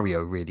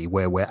scenario, really,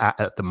 where we're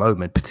at the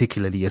moment,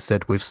 particularly as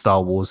said with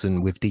Star Wars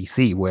and with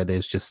DC, where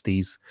there's just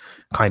these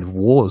kind of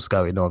wars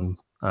going on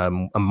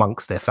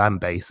amongst their fan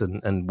base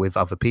and with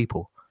other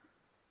people?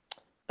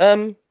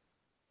 No,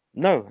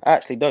 I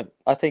actually don't.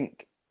 I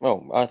think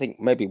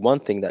maybe one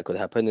thing that could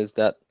happen is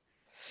that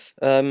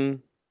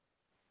don't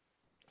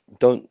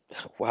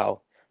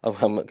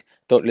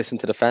listen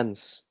to the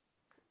fans.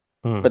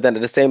 But then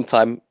at the same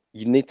time,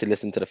 you need to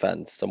listen to the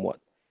fans somewhat.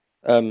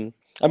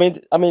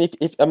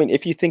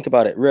 If you think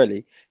about it,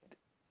 really,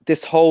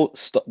 this whole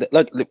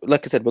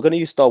like I said, we're going to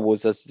use Star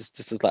Wars as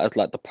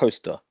the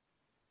poster,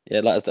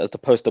 as the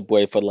poster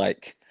boy for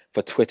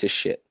Twitter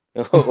shit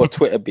or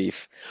Twitter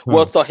beef,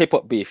 World Star Hip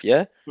Hop beef,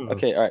 yeah.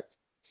 Okay, all right.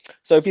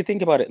 So if you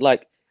think about it,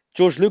 like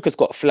George Lucas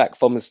got flack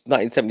from his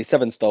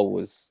 1977 Star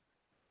Wars,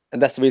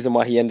 and that's the reason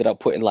why he ended up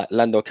putting like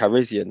Lando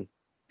Calrissian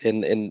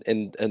in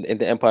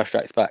The Empire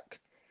Strikes Back.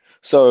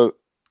 So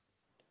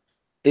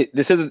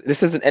this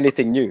isn't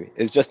anything new.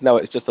 It's just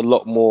a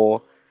lot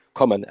more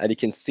common, and you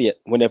can see it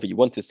whenever you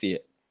want to see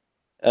it.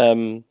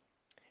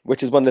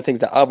 Which is one of the things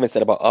that Ahmed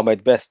said about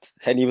Ahmed Best,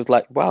 and he was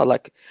like, "Wow,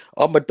 like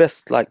Ahmed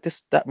Best, like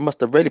that must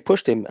have really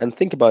pushed him." And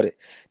think about it,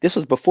 this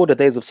was before the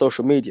days of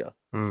social media.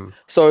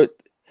 So,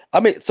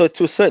 so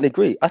to a certain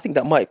degree, I think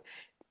that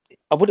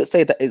I wouldn't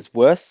say that it's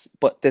worse,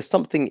 but there's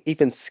something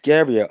even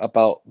scarier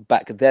about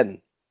back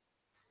then.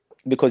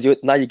 Because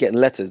now you're getting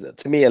letters.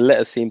 To me, a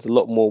letter seems a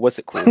lot more, what's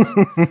it called?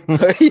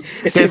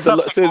 It seems a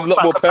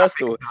lot more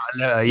personal.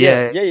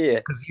 Yeah.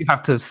 Because you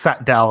have to have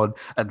sat down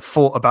and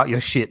thought about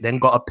your shit, then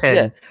got a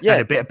pen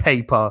and a bit of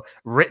paper,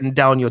 written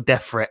down your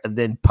death threat, and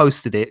then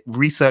posted it,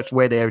 researched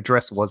where their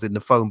address was in the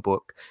phone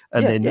book,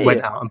 and then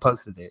went out and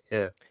posted it.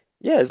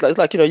 It's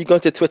like you go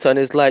to Twitter and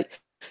it's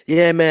like,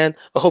 yeah, man,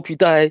 I hope you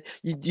die.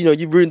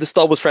 You ruined the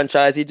Star Wars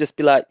franchise. You just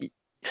be like,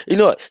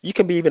 you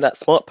can be even that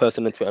smart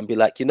person on Twitter and be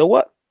like, you know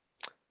what?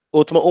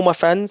 All my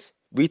fans,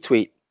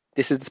 retweet.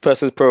 This is this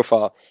person's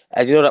profile,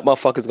 and that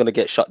motherfucker's gonna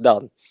get shut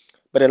down.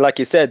 But then, like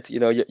you said,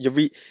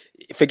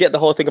 forget the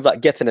whole thing of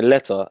like getting a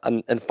letter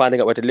and finding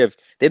out where to live.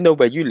 They know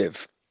where you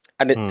live,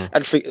 and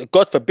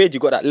God forbid you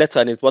got that letter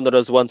and it's one of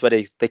those ones where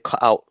they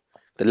cut out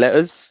the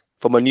letters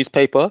from a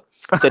newspaper,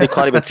 so they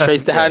can't even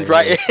trace the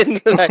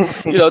handwriting.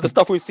 Like, the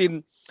stuff we've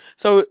seen.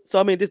 So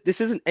I mean,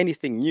 this isn't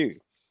anything new.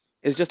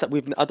 It's just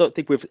that I don't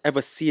think we've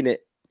ever seen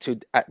it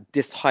at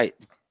this height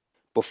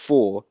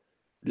before,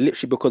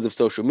 literally because of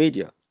social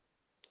media.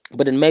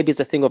 But then maybe it's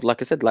a thing of,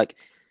 like I said, like,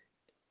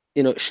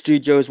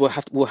 studios will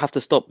have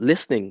to stop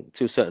listening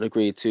to a certain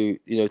degree to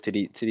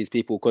these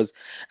people, because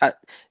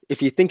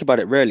if you think about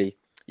it, really,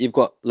 you've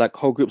got like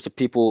whole groups of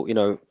people,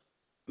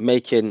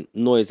 making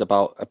noise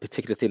about a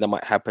particular thing that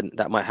might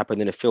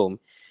happen in a film.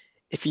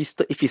 If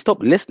you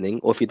stop listening,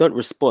 or if you don't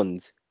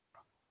respond,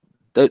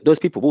 those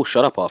people will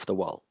shut up after a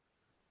while.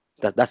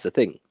 That's the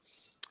thing.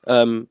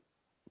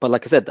 But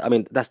like I said, I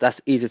mean,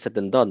 that's easier said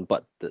than done.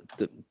 But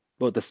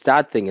the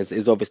sad thing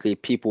is obviously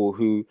people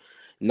who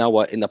now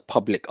are in the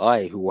public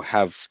eye, who will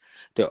have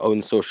their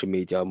own social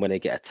media, and when they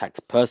get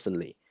attacked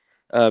personally,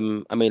 I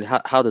mean,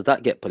 how does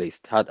that get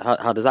policed? How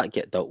does that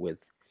get dealt with?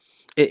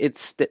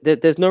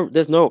 There's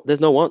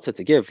no answer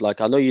to give. Like,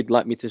 I know you'd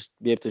like me to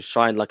be able to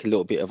shine like a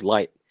little bit of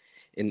light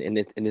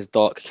in this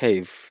dark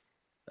cave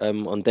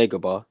on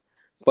Dagobah,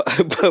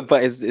 but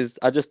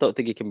I just don't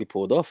think it can be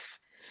pulled off,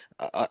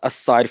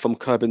 aside from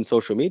curbing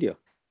social media.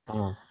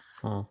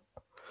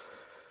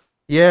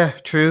 Yeah,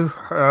 true.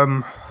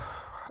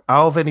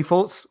 Alv, any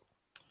thoughts?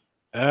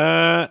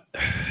 Yeah,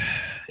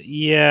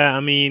 I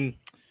mean,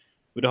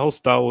 with the whole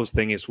Star Wars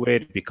thing, it's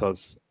weird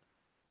because,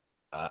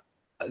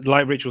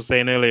 like Rich was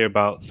saying earlier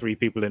about 3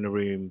 people in a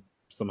room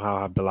somehow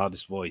have the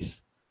loudest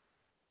voice.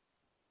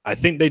 I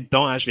think they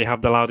don't actually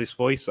have the loudest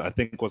voice. I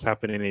think what's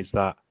happening is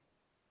that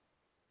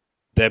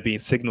they're being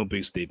signal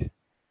boosted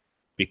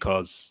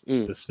because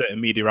there's certain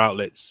media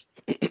outlets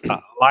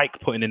that like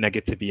putting the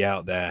negativity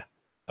out there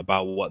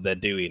about what they're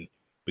doing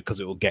because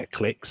it will get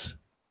clicks.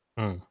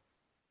 I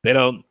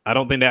don't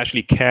think they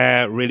actually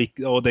care really,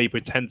 or they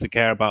pretend to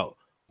care about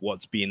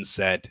what's being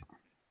said.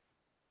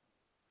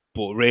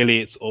 But really,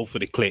 it's all for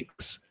the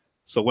clicks.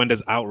 So when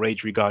there's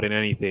outrage regarding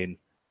anything,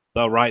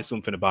 they'll write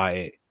something about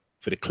it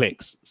for the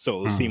clicks. So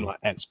it will seem like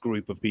X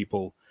group of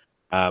people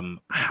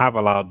have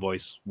a loud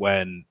voice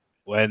when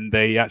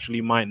they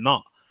actually might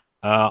not.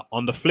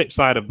 On the flip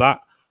side of that,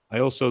 I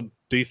also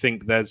do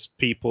think there's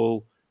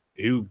people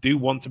who do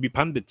want to be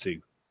pandered to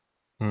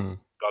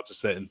regards to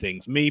certain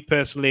things. Me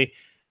personally,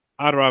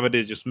 I'd rather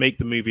they just make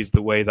the movies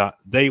the way that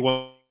they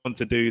want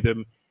to do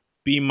them.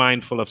 Be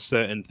mindful of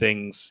certain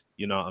things,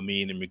 you know what I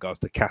mean, in regards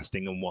to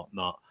casting and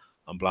whatnot,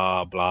 and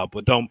blah blah.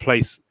 But don't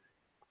place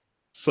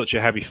such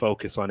a heavy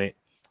focus on it.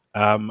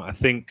 I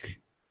think,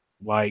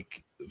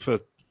 like, for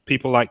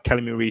people like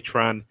Kelly Marie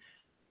Tran,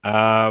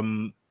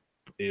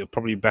 it's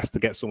probably best to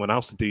get someone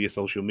else to do your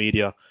social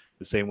media,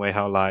 the same way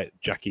how like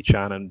Jackie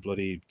Chan and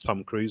bloody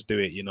Tom Cruise do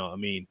it. You know what I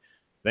mean?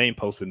 They ain't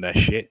posting their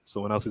shit.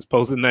 Someone else is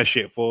posting their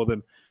shit for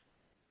them.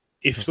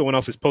 If someone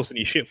else is posting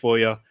your shit for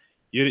you,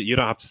 you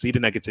don't have to see the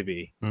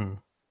negativity. You know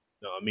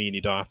what I mean?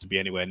 You don't have to be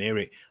anywhere near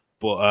it.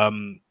 But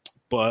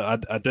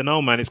I don't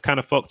know, man. It's kind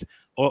of fucked.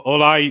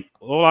 All I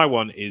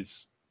want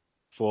is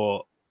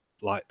for,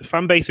 like, the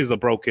fan bases are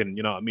broken.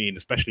 You know what I mean?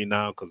 Especially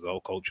now because of the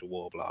whole culture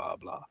war, blah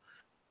blah.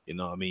 You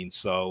know what I mean?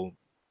 So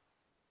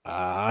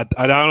I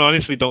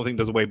honestly don't think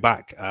there's a way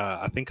back.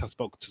 I think I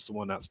spoke to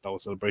someone at Star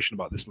Wars Celebration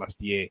about this last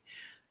year.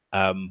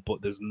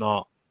 But there's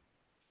not.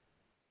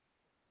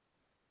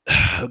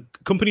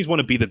 Companies want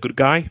to be the good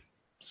guy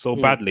so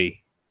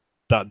badly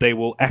that they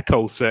will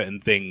echo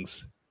certain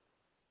things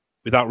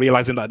without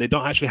realizing that they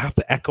don't actually have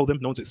to echo them.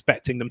 No one's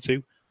expecting them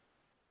to.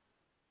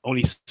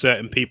 Only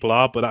certain people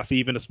are, but that's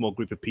even a small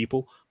group of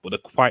people, but they're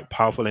quite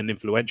powerful and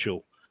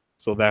influential.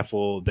 So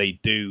therefore, they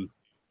do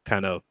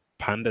kind of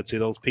pander to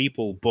those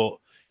people. But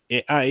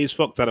it is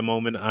fucked at the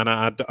moment, and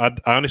I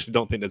honestly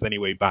don't think there's any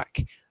way back.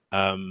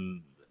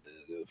 Fan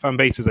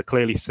bases are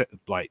clearly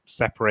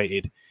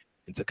separated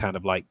into kind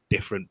of like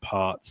different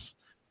parts.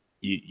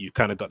 You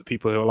kind of got the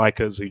people who are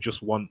like us, who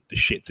just want the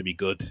shit to be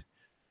good,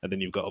 and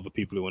then you've got other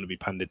people who want to be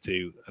pandered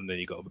to, and then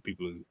you've got other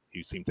people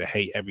who seem to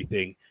hate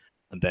everything,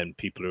 and then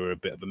people who are a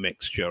bit of a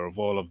mixture of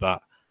all of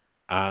that.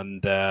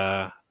 And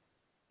yeah,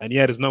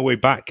 there's no way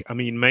back. I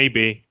mean,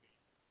 maybe,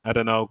 I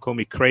don't know, call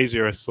me crazy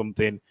or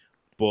something,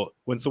 but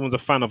when someone's a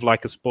fan of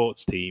like a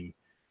sports team,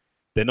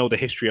 they know the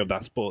history of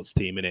that sports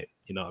team, innit?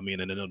 You know what I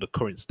mean? And they know the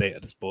current state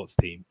of the sports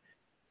team.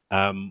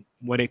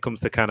 When it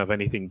comes to kind of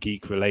anything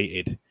geek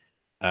related,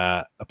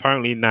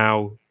 apparently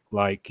now,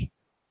 like,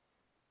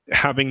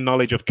 having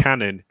knowledge of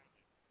canon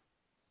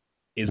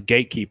is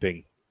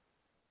gatekeeping,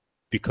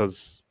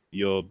 because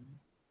you're,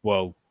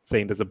 well,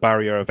 saying there's a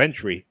barrier of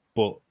entry,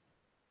 but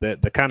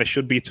the kind of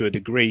should be, to a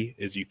degree,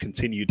 as you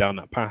continue down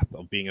that path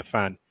of being a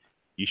fan,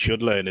 you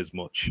should learn as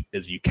much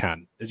as you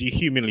can, as you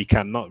humanly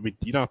can.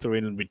 You don't have to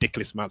learn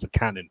ridiculous amounts of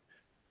canon,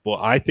 but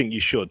I think you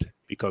should,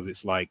 because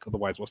it's like,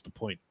 otherwise, what's the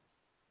point?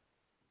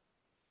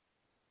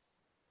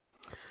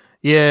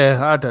 Yeah,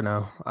 I don't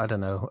know.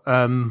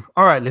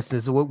 All right,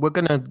 listeners, we're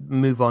gonna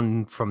move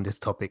on from this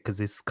topic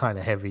because it's kind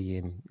of heavy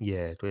and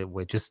yeah,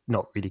 we're just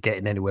not really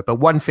getting anywhere. But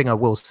one thing I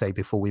will say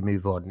before we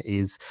move on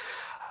is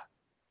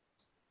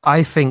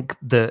I think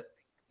that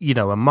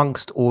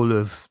amongst all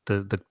of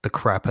the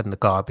crap and the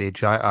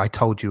garbage, I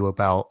told you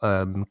about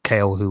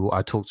Kale, who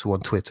I talk to on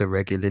Twitter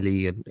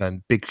regularly,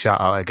 and big shout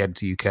out again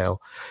to you,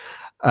 Kale.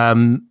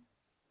 The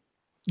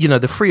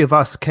three of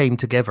us came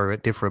together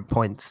at different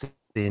points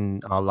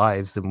in our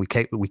lives, and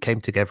we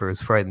came together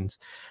as friends,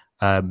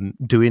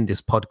 doing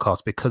this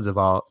podcast because of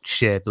our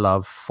shared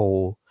love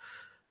for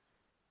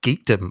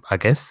geekdom, I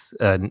guess,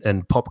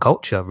 and pop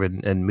culture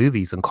and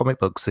movies and comic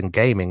books and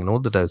gaming and all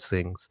of those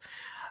things.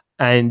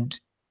 And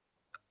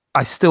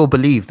I still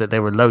believe that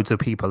there are loads of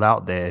people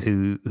out there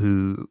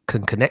who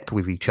can connect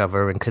with each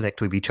other and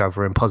connect with each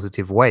other in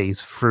positive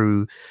ways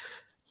through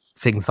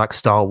things like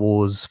Star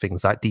Wars,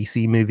 things like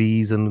DC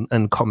movies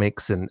and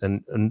comics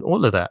and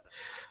all of that.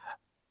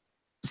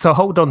 So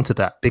hold on to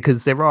that,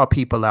 because there are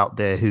people out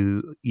there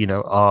who,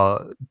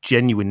 are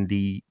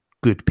genuinely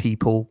good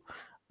people,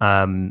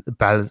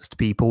 balanced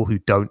people who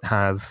don't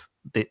have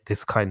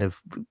this kind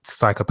of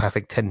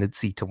psychopathic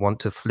tendency to want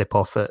to flip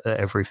off at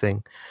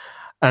everything.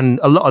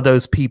 And a lot of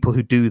those people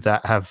who do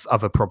that have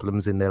other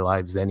problems in their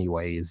lives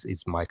anyway,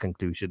 is my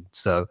conclusion.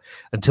 So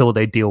until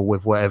they deal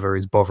with whatever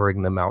is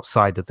bothering them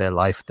outside of their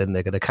life, then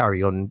they're going to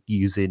carry on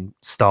using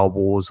Star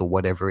Wars or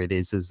whatever it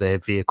is as their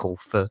vehicle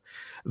for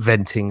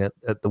venting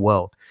at the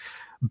world.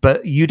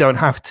 But you don't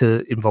have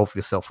to involve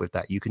yourself with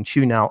that. You can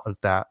tune out of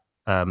that.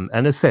 And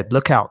as I said,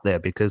 look out there,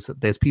 because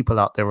there's people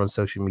out there on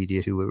social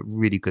media who are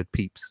really good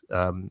peeps.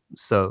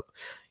 So,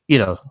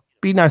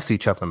 be nice to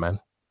each other, man.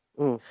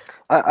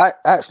 I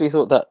actually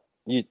thought that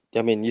you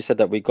said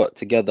that we got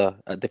together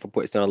at different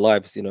points in our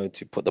lives,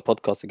 to put the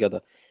podcast together.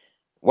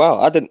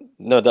 Wow, I didn't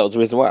know that was the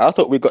reason why. I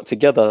thought we got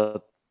together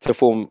to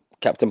form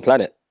Captain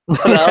Planet.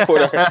 I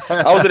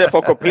was in it for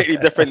a completely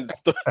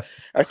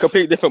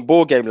different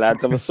ball game,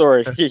 lads. I'm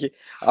sorry.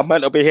 I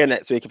might not be here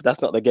next week if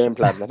that's not the game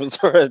plan. I'm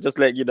sorry, just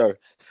let you know.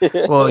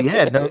 Well,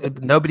 yeah,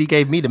 nobody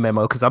gave me the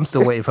memo because I'm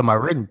still waiting for my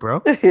ring,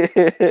 bro.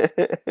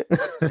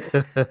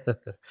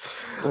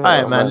 All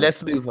right, man.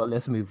 Let's move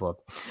on.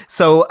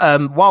 So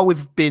while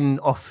we've been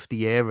off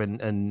the air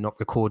and not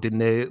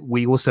recording,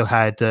 we also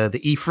had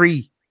the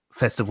E3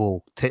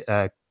 festival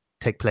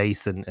take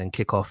place and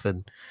kick off,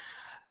 and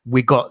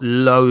we got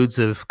loads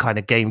of kind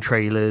of game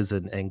trailers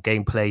and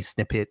gameplay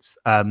snippets.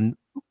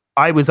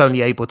 I was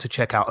only able to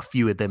check out a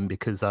few of them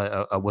because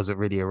I wasn't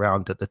really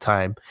around at the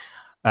time.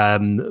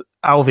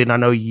 Alvin, I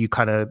know you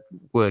kind of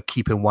were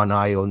keeping one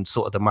eye on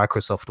sort of the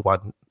Microsoft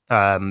one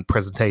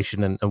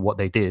presentation and what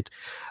they did.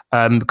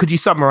 Could you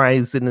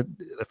summarize in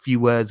a few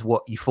words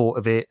what you thought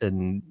of it,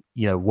 and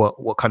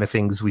what kind of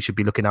things we should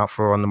be looking out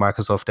for on the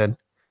Microsoft end?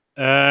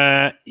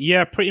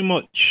 Yeah, pretty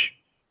much.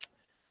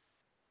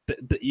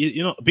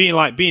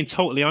 Being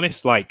totally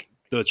honest, like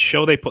the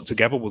show they put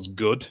together was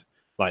good,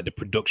 like the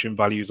production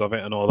values of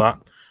it and all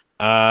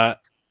that.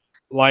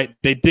 Like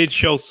they did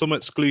show some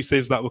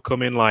exclusives that were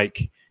coming.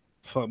 Like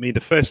for me, the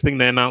first thing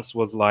they announced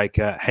was like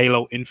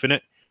Halo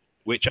Infinite,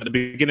 which at the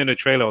beginning of the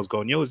trailer I was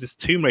going, "Yo, is this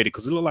Tomb Raider?"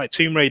 Because it looked like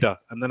Tomb Raider,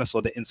 and then I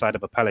saw the inside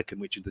of a Pelican,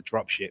 which is the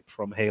dropship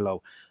from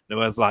Halo, and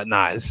I was like,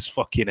 "Nah, this is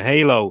fucking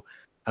Halo."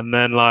 And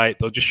then like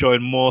they're just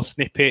showing more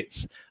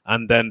snippets,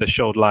 and then they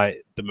showed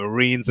like the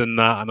Marines and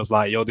that, and I was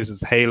like, "Yo, this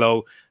is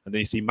Halo." And then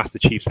you see Master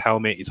Chief's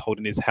helmet; he's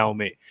holding his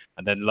helmet,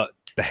 and then look,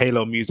 the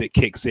Halo music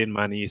kicks in,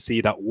 man, and you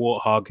see that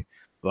Warthog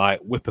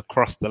like whip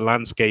across the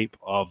landscape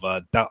of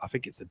I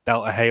think it's a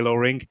Delta Halo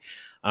ring,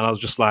 and I was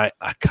just like,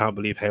 I can't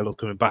believe Halo's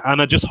coming back,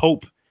 and I just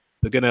hope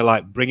they're gonna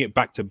like bring it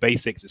back to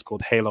basics. It's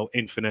called Halo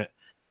Infinite,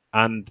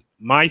 and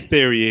my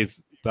theory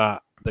is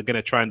that they're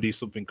gonna try and do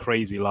something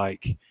crazy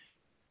like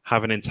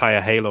have an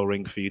entire Halo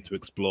ring for you to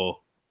explore.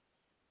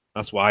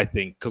 That's what I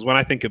think. Because when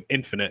I think of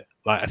Infinite,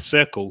 like a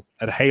circle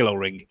at a Halo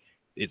ring,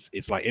 it's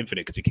like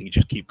infinite because you can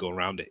just keep going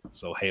around it.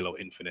 So Halo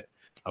Infinite.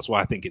 That's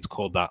why I think it's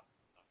called that.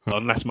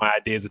 Unless my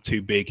ideas are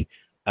too big.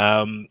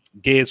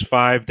 Gears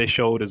 5 they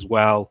showed as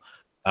well.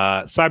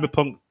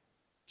 Cyberpunk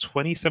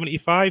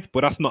 2075,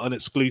 but that's not an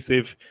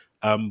exclusive.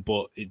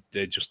 But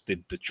they just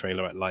did the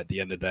trailer at like the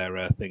end of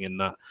their thing in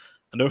that.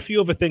 And there are a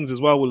few other things as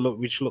well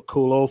which look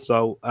cool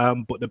also.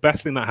 But the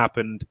best thing that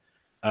happened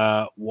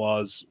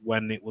was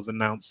when it was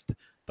announced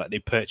that they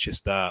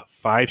purchased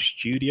 5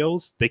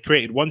 studios. They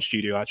created 1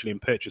 studio actually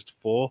and purchased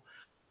 4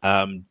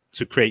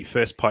 to create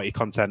first-party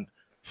content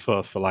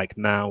for like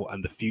now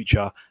and the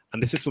future.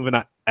 And this is something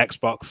that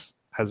Xbox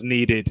has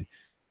needed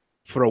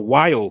for a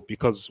while,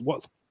 because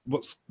what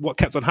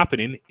kept on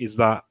happening is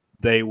that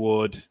they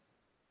would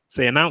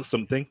say announce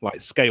something like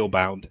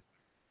Scalebound,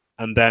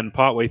 and then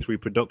partway through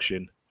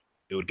production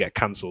it would get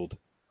cancelled.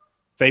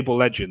 Fable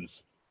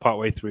Legends,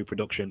 partway through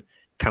production,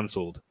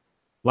 cancelled.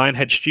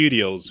 Lionhead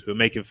Studios, who are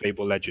making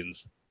Fable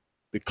Legends,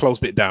 they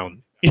closed it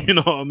down. You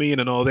know what I mean?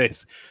 And all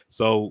this.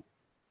 So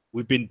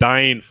we've been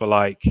dying for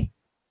like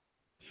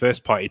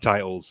first party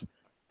titles,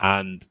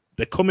 and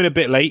they're coming a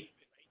bit late,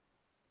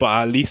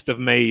 but at least they've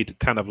made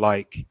kind of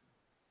like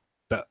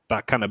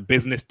that kind of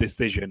business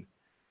decision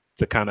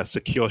to kind of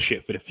secure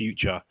shit for the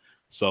future,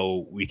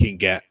 so we can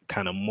get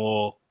kind of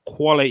more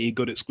quality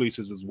good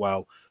exclusives as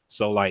well.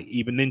 So like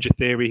even Ninja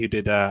Theory, who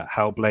did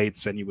Hellblade,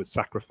 Senua's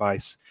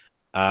Sacrifice,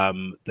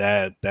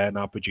 they're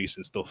now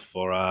producing stuff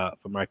for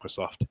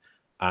Microsoft,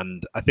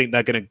 and I think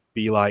they're going to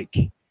be like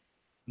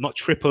not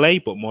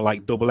AAA but more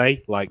like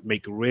AA, like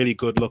make really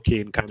good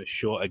looking kind of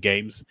shorter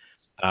games,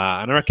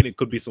 and I reckon it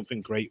could be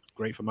something great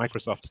for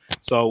Microsoft.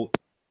 So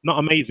not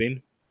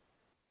amazing,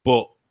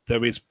 but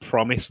there is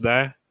promise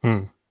there.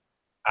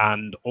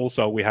 And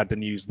also we had the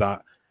news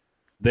that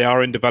they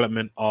are in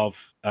development of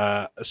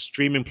a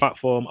streaming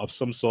platform of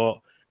some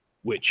sort,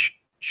 which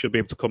should be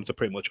able to come to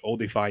pretty much all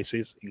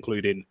devices,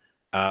 including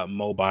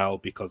mobile,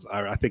 because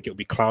I think it'll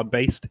be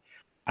cloud-based.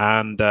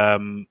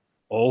 And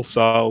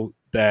also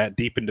they're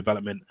deep in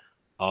development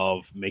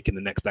of making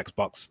the next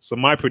Xbox. So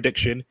my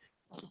prediction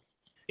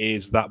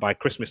is that by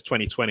Christmas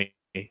 2020,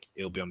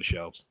 it'll be on the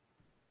shelves.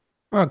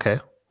 Okay.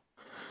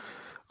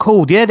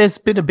 Cool. Yeah, there's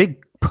been a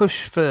big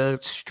push for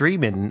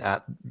streaming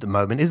at the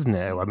moment, isn't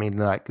there? I mean,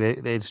 like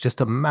there's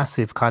just a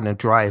massive kind of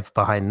drive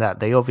behind that.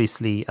 They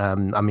obviously, I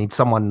mean,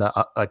 someone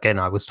again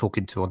I was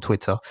talking to on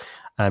Twitter.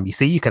 You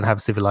see, you can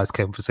have civilized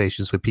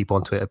conversations with people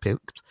on Twitter,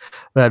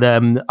 but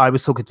I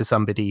was talking to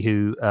somebody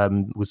who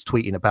was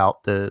tweeting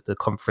about the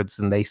conference,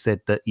 and they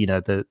said that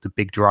the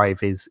big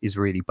drive is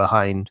really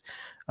behind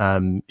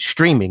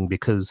streaming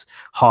because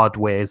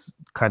hardware's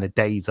kind of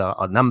days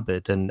are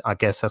numbered, and I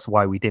guess that's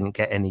why we didn't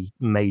get any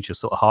major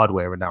sort of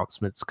hardware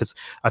announcements. Because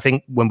I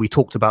think when we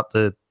talked about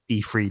the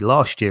E3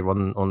 last year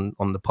on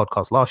the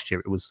podcast last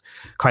year, it was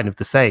kind of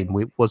the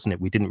same, wasn't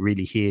it? We didn't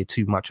really hear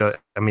too much. I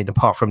mean,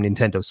 apart from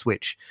Nintendo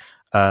Switch,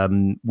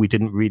 we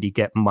didn't really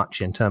get much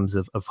in terms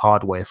of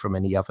hardware from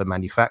any other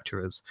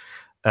manufacturers.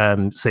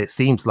 So it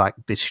seems like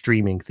this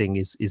streaming thing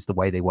is the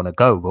way they want to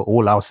go. But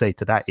all I'll say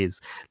to that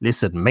is,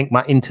 listen, make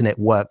my internet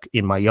work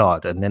in my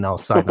yard, and then I'll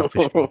sign up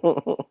for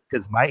streaming,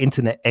 because my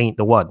internet ain't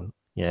the one.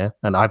 Yeah,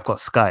 and I've got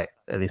Sky,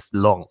 and it's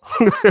long.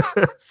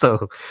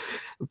 So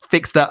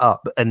fix that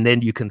up, and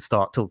then you can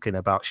start talking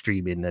about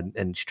streaming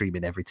and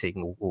streaming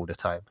everything all the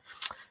time.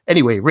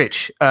 Anyway,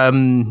 Rich,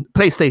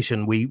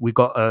 PlayStation, we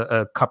got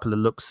a couple of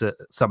looks at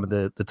some of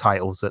the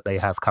titles that they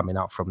have coming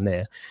out from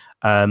there.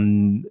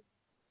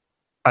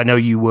 I know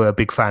you were a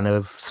big fan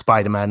of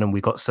Spider-Man, and we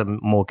got some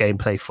more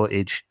gameplay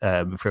footage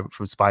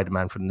from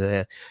Spider-Man from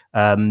there.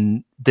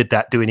 Did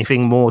that do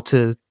anything more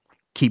to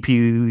keep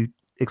you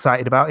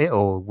excited about it,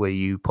 or were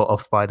you put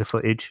off by the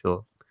footage,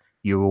 or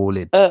you were all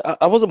in?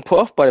 I wasn't put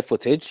off by the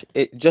footage.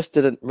 It just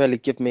didn't really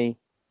give me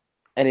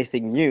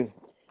anything new.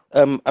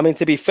 I mean,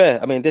 to be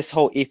fair, I mean, this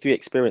whole E3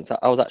 experience,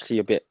 I was actually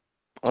a bit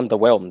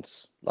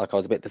underwhelmed. Like, I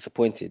was a bit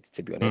disappointed,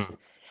 to be honest.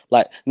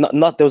 Like,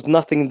 there was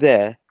nothing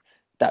there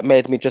that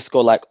made me just go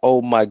like,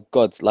 oh my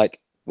God, like,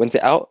 when's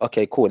it out?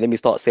 Okay, cool. Let me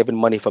start saving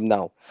money from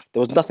now. There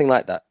was nothing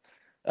like that.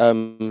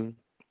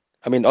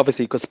 I mean,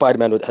 obviously, because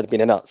Spider-Man had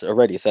been announced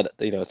already, so that,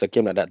 so a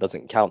game like that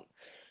doesn't count.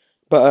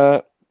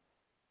 But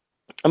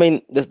I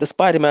mean, the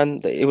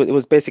Spider-Man, it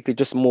was basically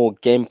just more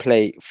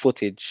gameplay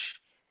footage,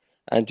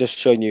 and just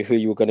showing you who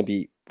you were going to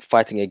be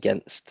fighting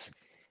against,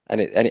 and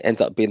it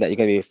ends up being that you're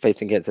going to be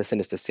facing against the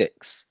Sinister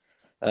Six,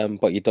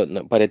 but you don't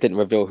know. But it didn't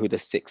reveal who the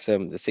six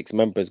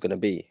members going to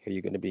be, who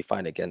you're going to be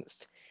fighting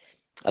against.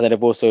 And then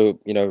they've also,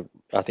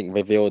 I think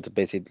revealed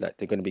basically like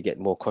they're going to be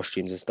getting more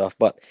costumes and stuff.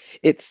 But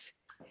it's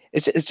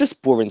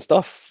just boring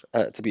stuff,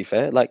 to be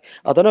fair. Like,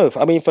 I don't know.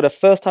 I mean, for the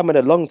first time in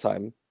a long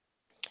time,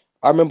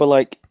 I remember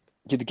like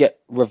you'd get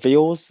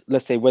reveals,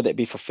 let's say whether it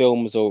be for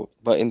films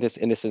but in this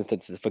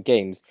instance for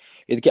games,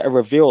 you'd get a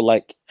reveal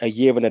like a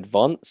year in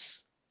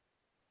advance,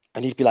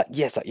 and you'd be like,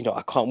 yes,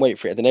 I can't wait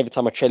for it. And then every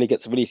time a trailer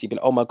gets released, you'd be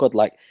like, oh my God,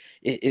 like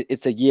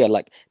it's a year,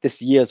 like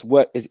this year's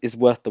work is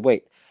worth the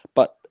wait.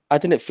 But I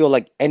didn't feel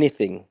like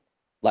anything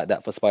like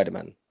that for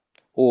Spider-Man,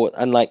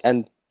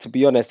 and to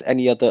be honest,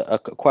 any other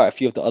quite a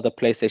few of the other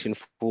PlayStation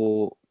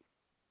 4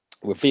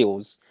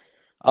 reveals,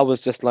 I was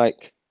just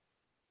like,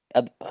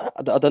 I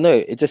don't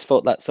know. It just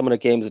felt like some of the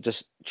games are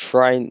just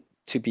trying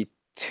to be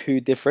too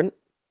different.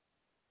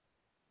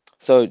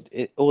 So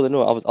all in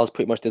all, I was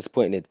pretty much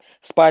disappointed.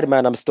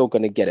 Spider-Man, I'm still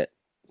going to get it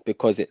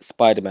because it's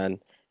Spider-Man,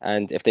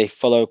 and if they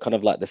follow kind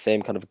of like the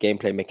same kind of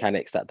gameplay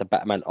mechanics that the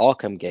Batman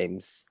Arkham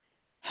games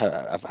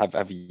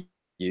have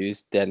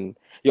used, then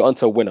you're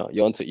onto a winner.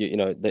 You're onto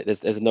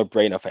there's a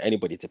no-brainer for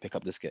anybody to pick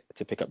up this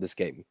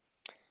game.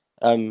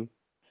 There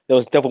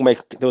was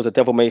a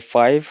Devil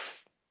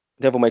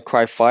May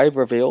Cry 5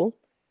 reveal,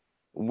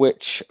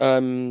 which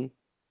was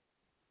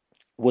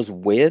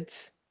weird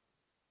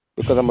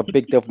because I'm a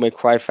big Devil May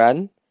Cry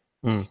fan.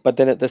 But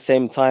then at the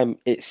same time,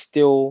 it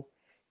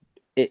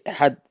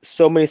had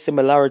so many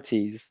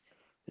similarities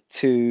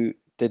to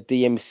the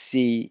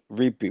DMC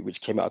reboot,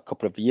 which came out a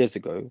couple of years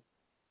ago,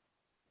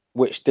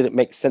 which didn't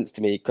make sense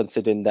to me,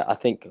 considering that I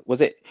think what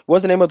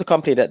was the name of the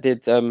company that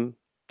did the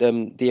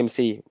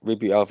DMC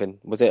reboot, Alvin?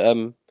 Was it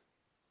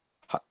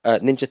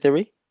Ninja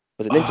Theory?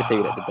 Was it Ninja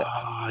Theory that did that?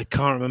 I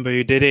can't remember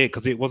who did it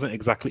because it was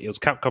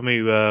Capcom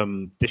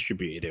who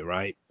distributed it,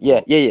 right?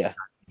 Yeah.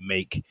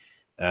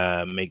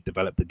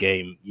 develop the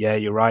game. Yeah,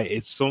 you're right.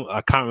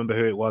 I can't remember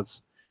who it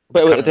was.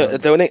 But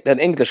they're an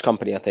English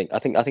company, I think. I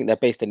think they're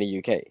based in the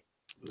UK.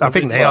 I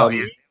think they are.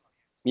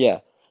 Yeah,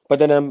 but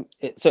then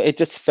so it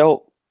just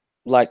felt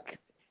like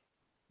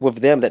with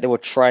them that they were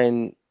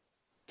trying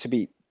to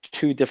be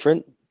too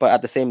different, but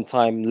at the same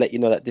time let you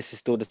know that this is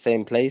still the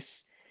same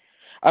place.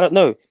 I don't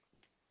know.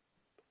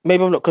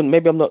 Maybe I'm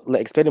not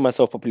like, explaining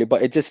myself properly,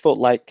 but it just felt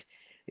like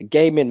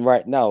gaming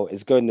right now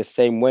is going the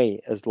same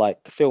way as like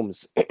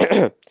films.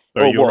 Sorry,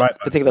 you're right.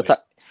 Particular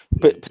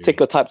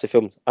types of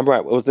films. I'm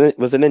right. Was the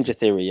Ninja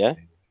Theory, yeah?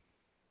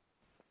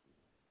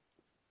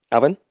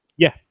 Alvin?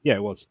 Yeah,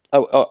 it was.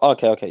 Oh,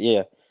 okay,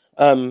 yeah.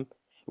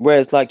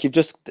 Whereas like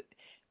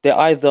they're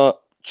either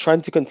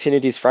trying to continue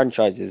these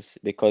franchises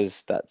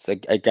because that's a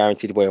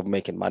guaranteed way of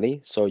making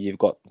money. So you've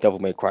got Devil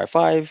May Cry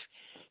 5,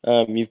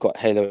 you've got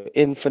Halo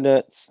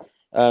Infinite,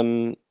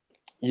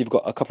 you've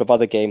got a couple of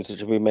other games which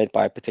have been made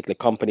by a particular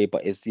company,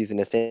 but it's using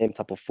the same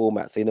type of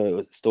format. So it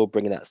was still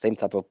bringing that same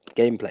type of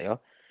gameplay.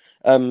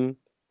 And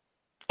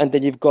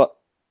then you've got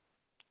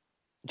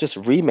just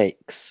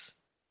remakes.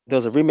 There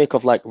was a remake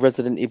of like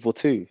Resident Evil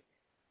 2,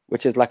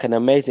 which is like an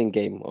amazing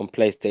game on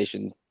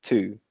PlayStation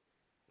 2.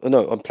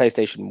 No, on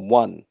PlayStation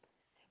 1.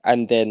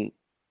 And then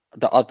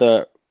the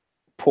other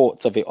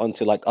ports of it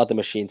onto like other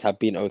machines have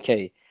been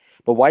okay.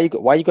 But why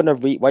are you gonna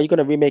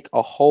remake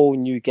a whole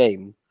new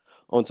game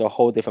onto a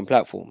whole different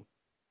platform?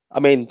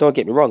 I mean, don't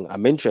get me wrong,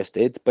 I'm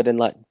interested, but then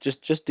like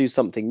just do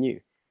something new.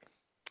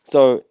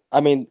 So I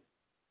mean,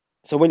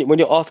 so when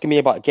you're asking me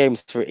about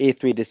games for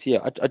E3 this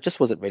year, I just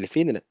wasn't really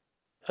feeling it.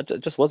 I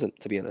just wasn't,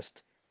 to be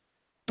honest.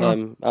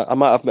 I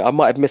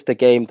might have missed a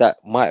game that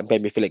might have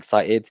made me feel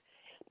excited,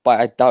 but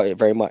I doubt it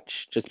very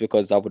much, just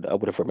because I would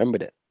have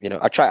remembered it. You know,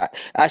 I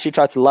actually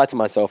tried to lie to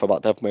myself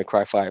about Devil May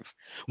Cry 5.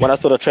 When I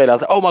saw the trailer, I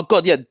was like, oh my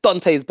god, yeah,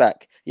 Dante's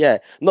back. Yeah,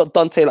 not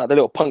Dante like the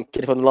little punk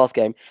kid from the last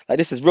game. Like,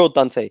 this is real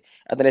Dante.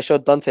 And then they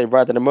showed Dante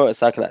riding a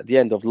motorcycle at the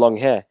end of long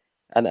hair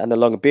and a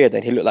long beard,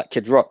 and he looked like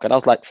Kid Rock. And I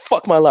was like,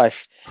 fuck my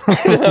life.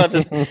 and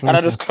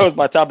I just closed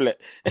my tablet,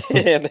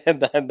 and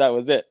that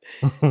was it.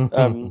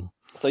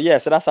 So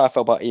that's how I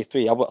felt about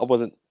E3. I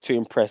wasn't too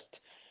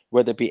impressed,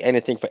 whether it be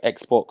anything for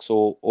Xbox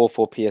or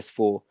for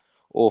PS4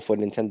 or for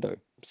Nintendo.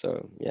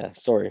 So yeah,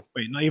 sorry.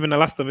 Wait, not even The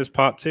Last of Us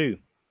Part 2?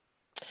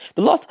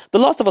 The Last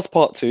of Us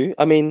Part 2,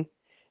 I mean,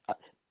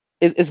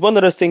 it's one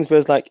of those things where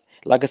it's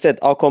like I said,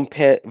 I'll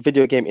compare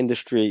video game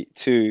industry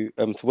to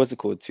what's it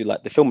called, to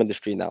like the film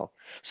industry now.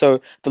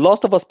 So The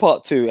Last of Us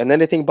Part 2 and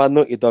anything by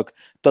Naughty Dog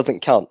doesn't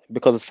count,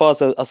 because as far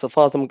as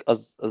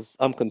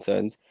I'm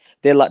concerned,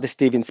 they're like the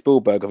Steven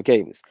Spielberg of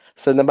games.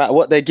 So no matter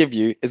what they give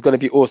you, it's going to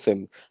be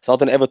awesome. So I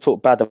don't ever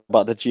talk bad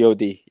about the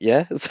GOD.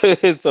 Yeah.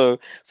 So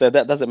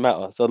that doesn't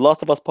matter. So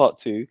Last of Us Part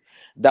 2,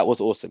 that was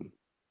awesome,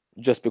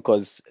 just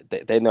because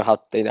they know how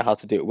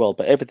to do it well.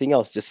 But everything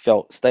else just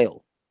felt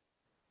stale.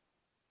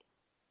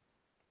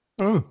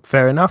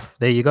 Fair enough.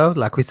 There you go.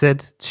 Like we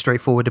said,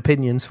 straightforward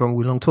opinions from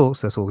Wulong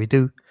Talks. That's what we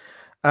do.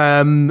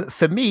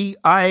 For me,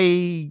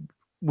 I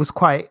was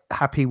quite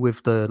happy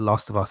with the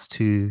Last of Us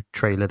 2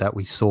 trailer that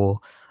we saw.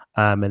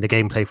 And the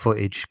gameplay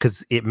footage,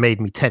 because it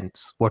made me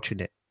tense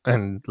watching it.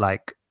 And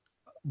like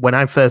when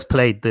I first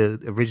played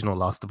the original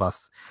Last of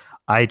Us,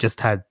 I just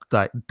had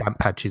like damp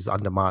patches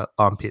under my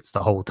armpits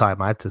the whole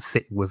time. I had to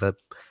sit with a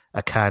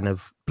can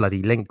of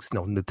bloody Lynx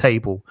on the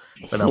table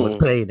when I was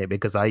playing it,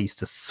 because I used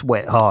to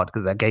sweat hard,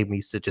 because that game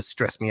used to just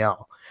stress me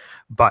out,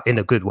 but in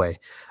a good way.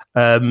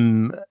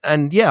 And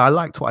yeah, I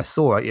liked what I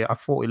saw. I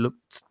thought it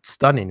looked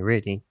stunning,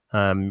 really,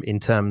 in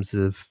terms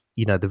of,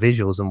 you know, the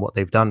visuals and what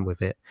they've done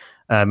with it.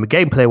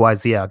 Gameplay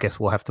wise, yeah, I guess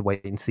we'll have to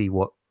wait and see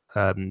what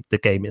the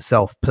game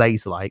itself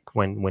plays like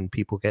when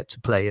people get to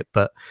play it.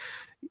 But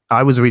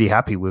I was really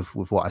happy with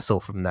what I saw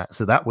from that.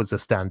 So that was a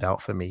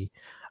standout for me.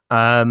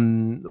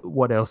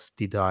 What else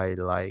did I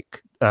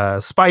like?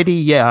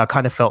 Spidey, yeah, I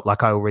kind of felt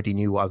like I already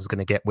knew what I was going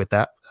to get with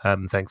that,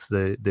 thanks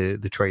to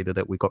the trailer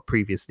that we got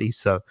previously.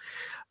 So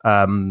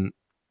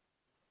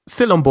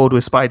still on board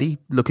with Spidey,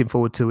 looking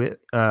forward to it.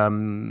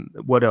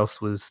 What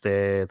else was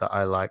there that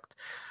I liked?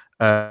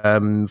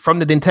 From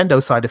the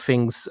Nintendo side of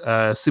things,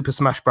 Super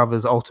Smash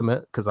Brothers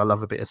Ultimate, because I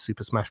love a bit of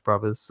Super Smash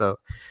Brothers. So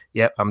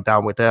yeah, I'm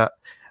down with that.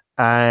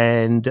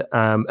 And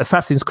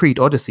Assassin's Creed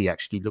Odyssey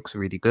actually looks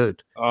really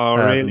good. Oh,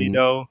 really?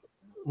 No.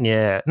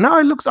 Yeah. No,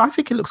 I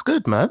think it looks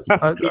good, man.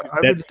 I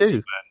really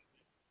do.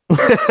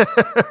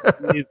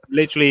 It's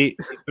literally,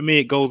 for me,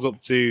 it goes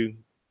up to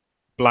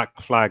Black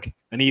Flag,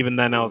 and even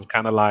then I was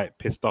kind of like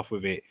pissed off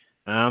with it,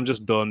 and I'm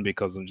just done,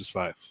 because I'm just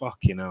like, fuck,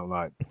 you know,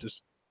 like,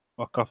 just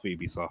fuck off,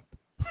 Ubisoft.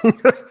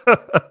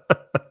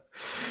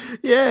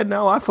 Yeah,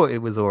 no, I thought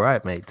it was all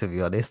right, mate, to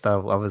be honest. I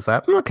was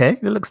like, okay,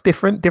 it looks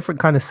different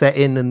kind of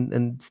setting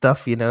and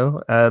stuff, you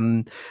know.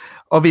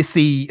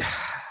 Obviously,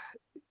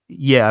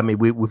 yeah, I mean,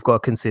 we've got to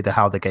consider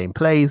how the game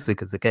plays,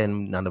 because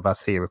again, none of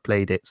us here have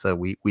played it, so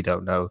we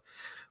don't know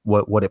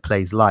what it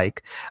plays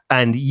like.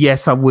 And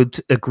yes, I would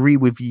agree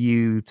with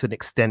you to an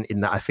extent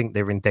in that I think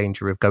they're in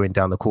danger of going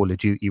down the Call of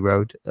Duty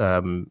road,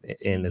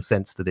 in a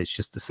sense that it's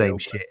just the same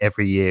shit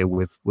every year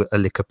with a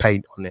lick of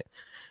paint on it,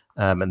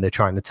 and they're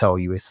trying to tell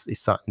you it's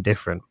something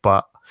different.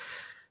 But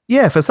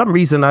yeah, for some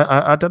reason,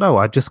 I don't know.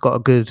 I just got a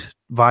good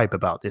vibe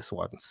about this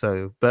one.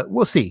 So, but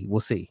we'll see.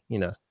 You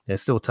know,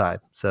 there's still time,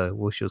 so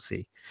we shall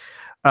see.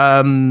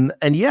 And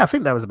yeah, I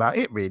think that was about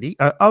it, really.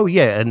 Oh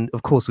yeah, and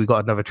of course we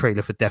got another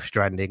trailer for Death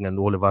Stranding, and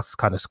all of us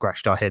kind of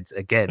scratched our heads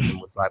again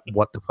and was like,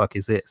 "What the fuck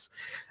is this?"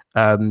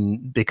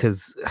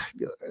 Because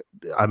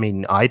I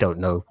mean, I don't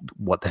know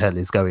what the hell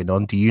is going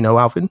on. Do you know,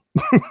 Alvin?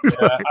 Yeah,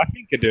 I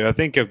think I do. I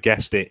think I've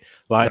guessed it.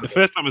 Like the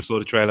first time I saw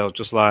the trailer, I was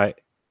just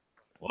like,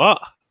 "What?"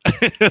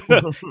 It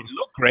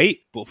looked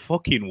great, but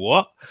fucking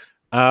what?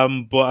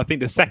 But I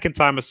think the second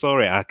time I saw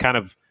it, I kind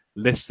of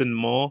listened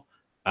more.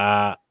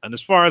 And as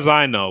far as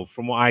I know,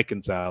 from what I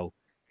can tell,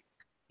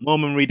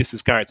 Norman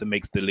Reedus' character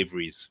makes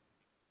deliveries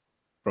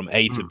from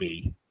A to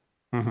B.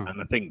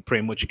 And I think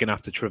pretty much you're going to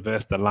have to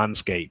traverse the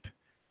landscape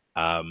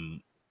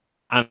and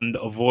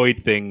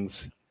avoid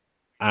things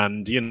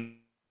and, you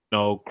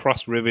know,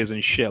 cross rivers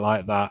and shit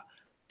like that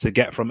to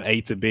get from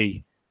A to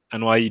B.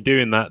 And while you're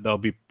doing that, there'll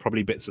be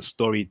probably bits of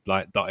story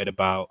like dotted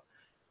about.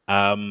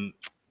 I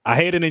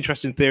heard an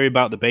interesting theory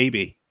about the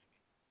baby.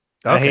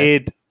 I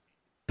heard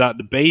that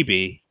the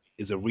baby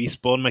is a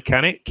respawn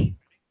mechanic.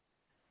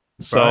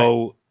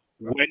 So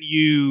when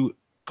you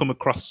come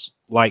across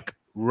like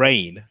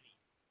rain,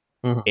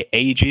 it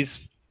ages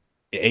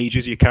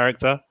your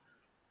character.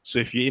 So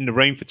if you're in the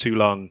rain for too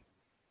long,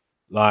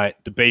 like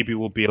the baby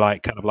will be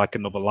like kind of like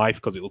another life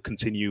because it will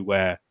continue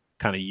where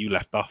kind of you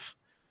left off.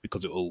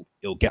 Because it'll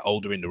get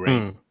older in the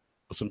rain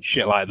or some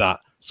shit like that.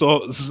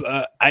 So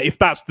if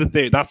that's the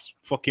theory, that's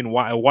fucking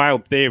a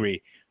wild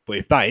theory. But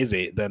if that is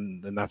it,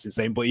 then that's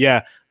insane. But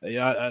yeah,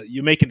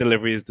 you're making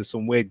deliveries. There's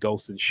some weird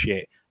ghosts and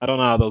shit. I don't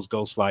know how those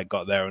ghosts like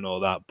got there and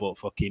all that. But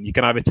fucking, you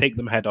can either take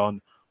them head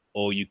on,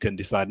 or you can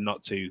decide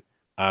not to.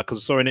 Because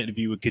I saw an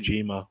interview with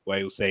Kojima where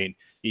he was saying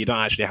you don't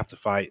actually have to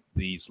fight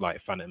these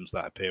like phantoms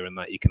that appear, and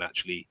that you can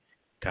actually.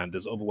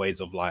 There's other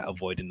ways of like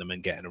avoiding them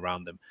and getting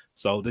around them.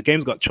 So the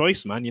game's got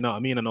choice, man. You know what I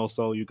mean? And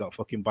also you got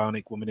fucking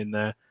Bionic Woman in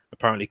there.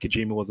 Apparently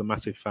Kojima was a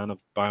massive fan of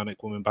Bionic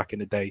Woman back in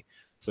the day,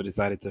 so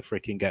decided to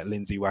freaking get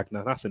Lindsay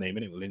Wagner. That's the name,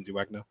 isn't it? Lindsay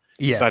Wagner.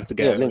 Yeah. Decided to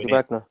get Lindsay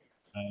Wagner.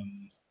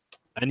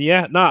 And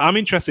yeah, no, I'm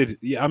interested.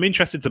 Yeah, I'm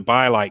interested to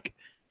buy like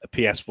a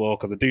PS4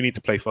 because I do need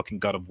to play fucking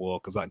God of War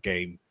because that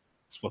game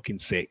is fucking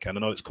sick. And I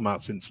know it's come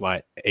out since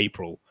like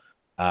April.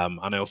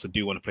 And I also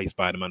do want to play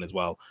Spider-Man as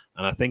well.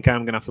 And I think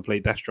I'm gonna have to play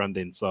Death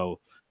Stranding. So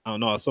I don't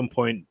know. At some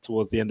point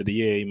towards the end of the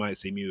year, you might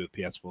see me with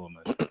PS4,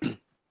 man.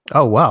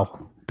 Oh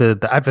wow!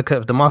 The advocate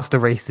of the master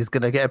race is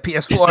gonna get a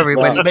PS4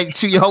 everybody. Make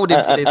sure you hold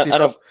him to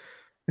this.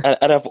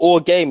 And of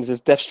all games,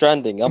 is Death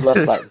Stranding. I'm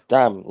just like,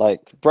 damn,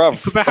 like,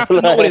 bruv. Because I have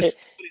to know what's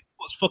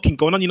fucking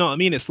going on. You know what I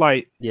mean? It's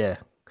like, yeah,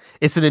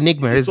 it's an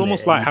enigma. It's isn't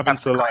almost it? like having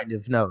to like kind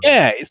of know.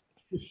 Yeah, it's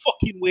a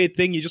fucking weird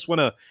thing. You just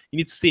you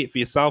need to see it for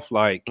yourself.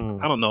 Like,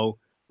 I don't know.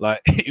 Like,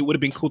 it would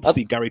have been cool to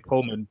see Gary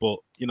Coleman, but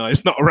you know,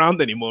 it's not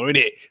around anymore, is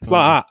it? It's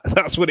like that.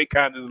 That's what it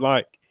kind of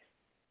like.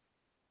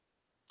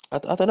 I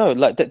don't know,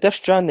 like Death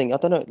Stranding. I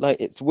don't know, like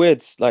it's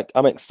weird. Like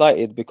I'm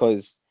excited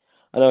because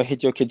I know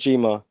Hideo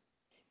Kojima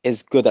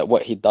is good at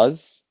what he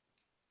does,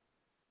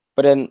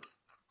 but then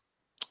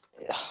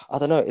I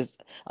don't know.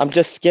 I'm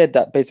just scared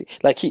that basically,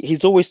 like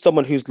he's always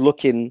someone who's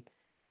looking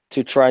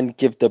to try and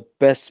give the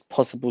best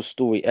possible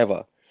story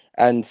ever,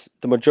 and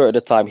the majority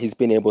of the time he's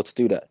been able to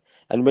do that.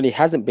 And when he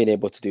hasn't been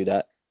able to do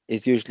that,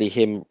 it's usually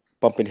him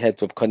bumping heads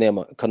with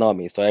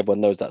Konami. So everyone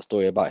knows that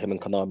story about him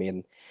and Konami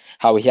and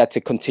how he had to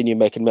continue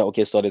making Metal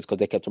Gear Solids because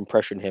they kept on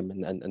pressuring him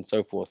and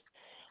so forth.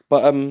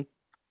 But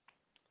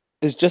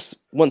it's just,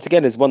 once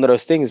again, it's one of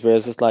those things where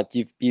it's just like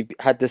you've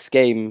had this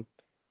game.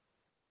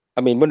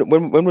 I mean,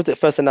 when was it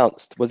first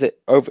announced? Was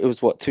it over? It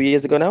was what, 2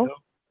 years ago now?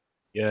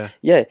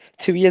 Yeah,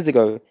 2 years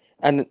ago.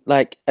 And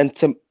like,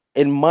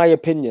 in my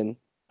opinion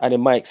and in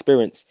my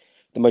experience,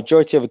 the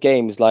majority of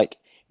games, like,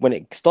 when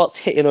it starts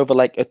hitting over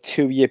like a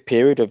 2-year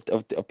period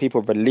of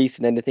people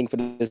releasing anything for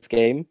this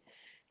game,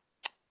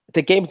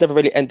 the games never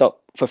really end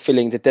up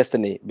fulfilling the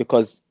destiny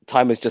because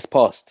time has just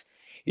passed.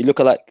 You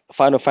look at like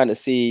Final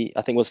Fantasy,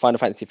 I think it was Final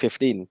Fantasy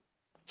 15.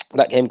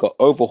 That game got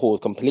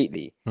overhauled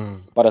completely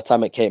by the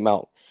time it came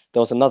out. There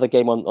was another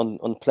game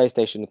on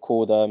PlayStation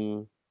called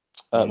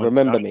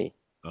Remember Me.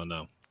 Oh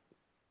no.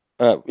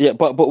 Yeah,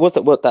 but what's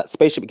that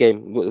spaceship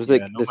game? Was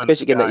it the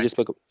spaceship game that you just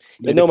spoke of?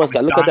 Yeah, No Man's Sky.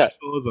 Look at that.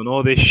 And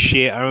all this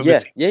shit. I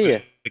remember. Yeah.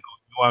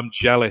 Oh, I'm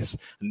jealous.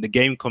 And the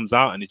game comes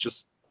out and it's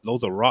just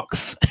loads of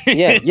rocks.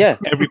 Yeah.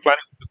 Every planet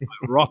was just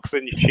like rocks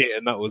and shit,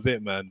 and that was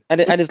it, man.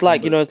 And it's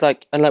like, you know, it's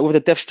like, and like with the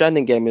Death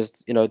Stranding game is,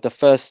 you know, the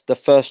first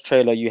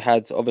trailer you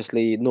had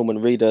obviously Norman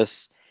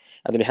Reedus,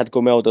 and then you had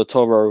Guillermo del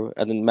Toro,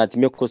 and then Mads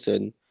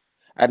Mikkelsen.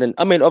 And then,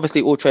 I mean,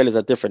 obviously all trailers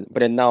are different, but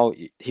then now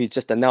he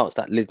just announced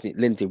that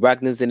Lindsay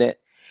Wagner's in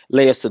it.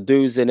 Leia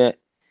Sedu's in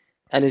it,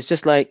 and it's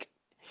just like,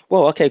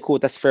 well, okay, cool,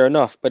 that's fair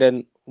enough. But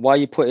then why are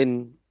you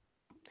putting?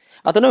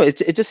 I don't know.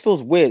 It just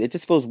feels weird. It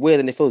just feels weird,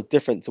 and it feels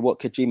different to what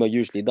Kojima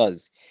usually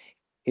does.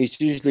 He's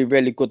usually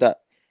really good at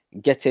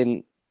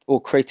getting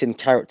or creating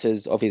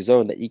characters of his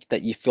own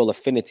that you feel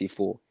affinity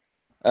for.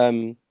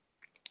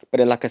 But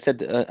then, like I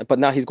said, but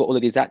now he's got all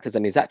of these actors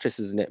and these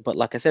actresses in it. But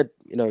like I said,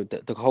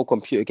 the whole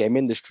computer game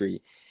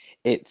industry,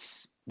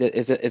 it's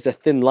a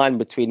thin line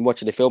between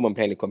watching a film and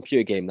playing a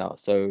computer game now.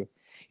 So,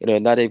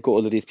 now they've got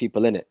all of these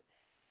people in it.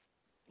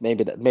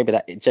 Maybe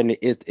that generally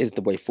is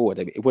the way forward.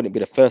 I mean, it wouldn't be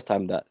the first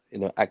time that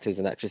actors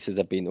and actresses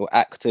have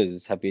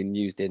been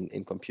used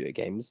in computer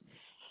games.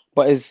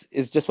 But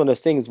it's just one of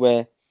those things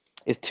where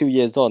it's 2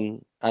 years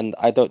on and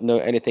I don't know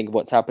anything of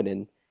what's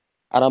happening.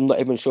 And I'm not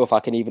even sure if I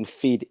can even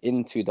feed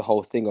into the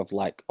whole thing of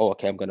like, oh,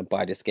 okay, I'm going to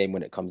buy this game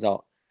when it comes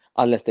out,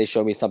 unless they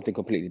show me something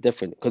completely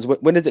different. Because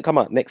when does it come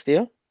out? Next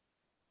year?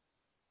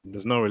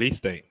 There's no release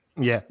date.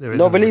 Yeah, there is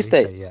no release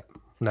date yet.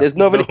 No. There's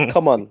no release.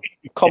 Come on,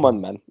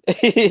 man.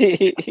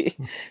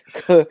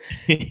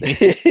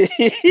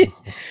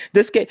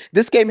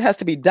 This game has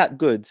to be that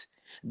good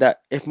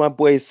that if my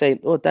boy is saying,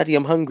 "Oh, daddy,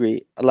 I'm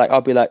hungry," like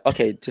I'll be like,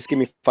 "Okay, just give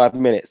me 5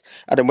 minutes."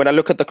 And then when I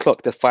look at the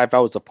clock, the 5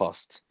 hours have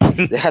passed.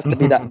 It has to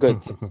be that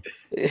good.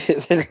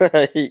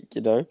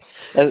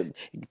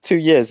 2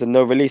 years and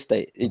no release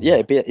date.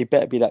 It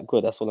better be that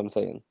good. That's what I'm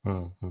saying.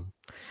 Mm-hmm.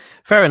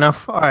 Fair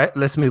enough. All right,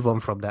 let's move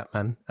on from that,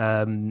 man.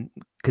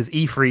 Because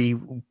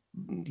E3,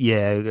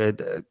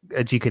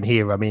 as you can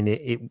hear, I mean,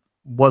 it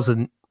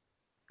wasn't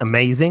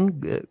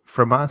amazing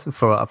for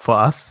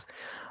us.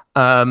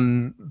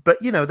 But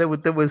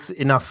there was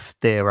enough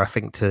there, I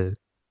think, to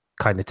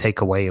kind of take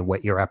away and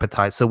whet your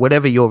appetite. So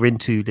whatever you're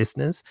into,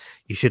 listeners,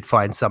 you should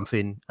find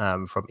something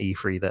from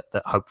E3 that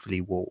hopefully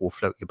will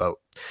float your boat.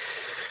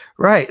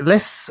 Right,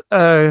 let's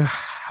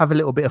have a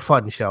little bit of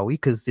fun, shall we?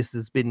 Because this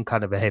has been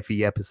kind of a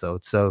heavy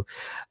episode. So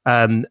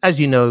as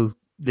you know,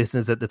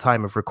 listeners, at the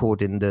time of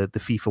recording, the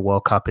FIFA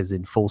World Cup is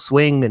in full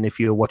swing. And if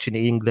you were watching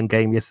the England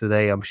game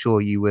yesterday, I'm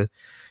sure you were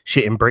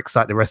shitting bricks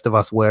like the rest of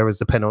us were as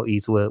the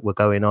penalties were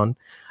going on.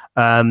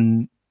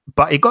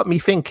 But it got me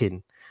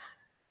thinking,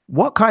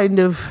 what kind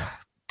of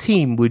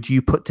team would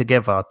you put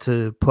together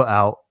to put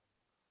out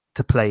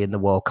to play in the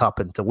World Cup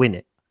and to win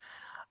it?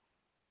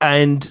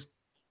 And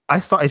I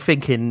started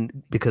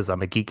thinking, because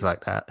I'm a geek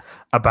like that,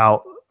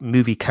 about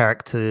movie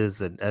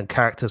characters and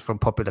characters from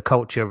popular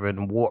culture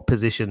and what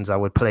positions I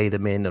would play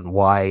them in and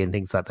why and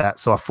things like that.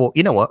 So I thought,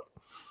 you know what?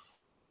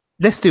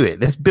 Let's do it.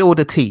 Let's build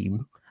a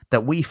team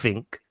that we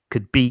think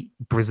could beat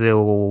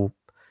Brazil,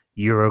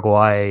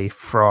 Uruguay,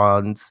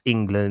 France,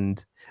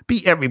 England,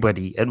 beat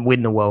everybody and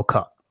win the World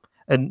Cup.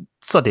 And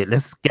sod it,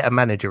 let's get a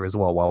manager as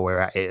well while we're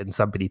at it and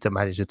somebody to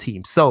manage the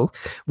team. So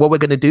what we're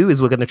going to do is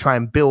we're going to try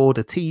and build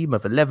a team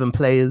of 11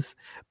 players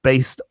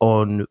based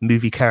on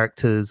movie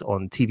characters,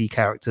 on TV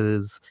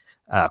characters,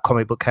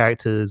 comic book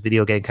characters,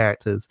 video game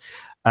characters,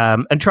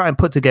 and try and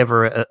put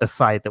together a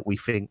side that we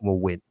think will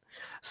win.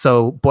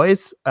 So,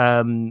 boys,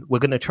 we're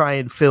going to try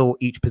and fill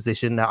each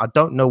position. Now, I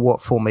don't know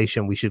what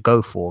formation we should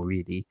go for,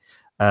 really.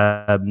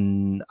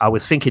 I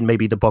was thinking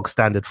maybe the bog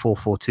standard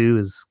 4-4-2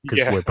 is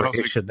because we're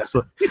British and that's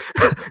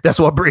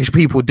what British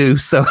people do.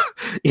 So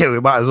yeah, we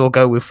might as well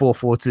go with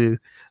 4-4-2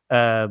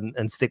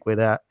 and stick with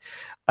that.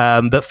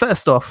 But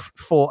first off,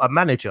 for a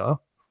manager,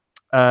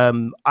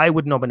 I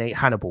would nominate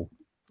Hannibal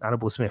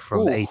Smith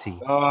from the 80s.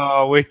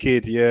 Oh,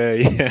 wicked.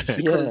 Yeah.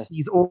 Because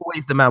he's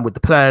always the man with the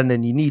plan,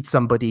 and you need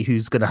somebody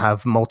who's going to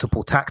have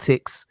multiple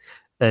tactics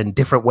and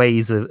different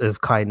ways of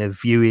kind of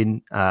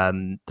viewing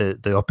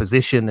the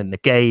opposition and the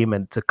game,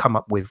 and to come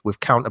up with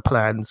counter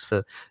plans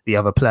for the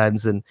other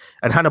plans. And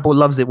Hannibal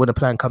loves it when a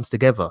plan comes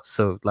together.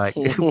 So like,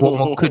 what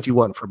more could you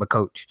want from a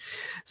coach?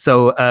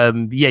 So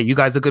you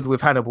guys are good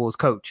with Hannibal as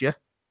coach, yeah?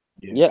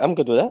 Yeah, I'm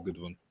good with that. Good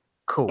one.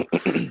 Cool.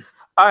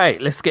 All right,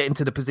 let's get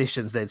into the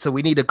positions then. So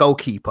we need a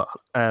goalkeeper.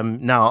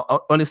 Now,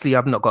 honestly,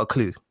 I've not got a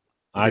clue.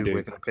 I do.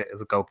 We're going to play it as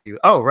a goalkeeper.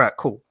 Oh, right,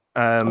 cool.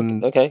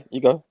 Okay,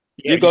 you go.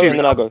 Yeah, you go, and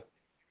then I'll go.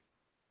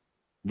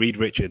 Reed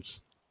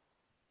Richards.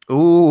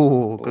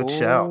 Ooh, good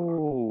shout.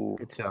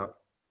 Good shout.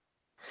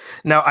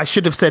 Now, I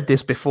should have said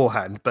this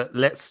beforehand, but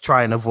let's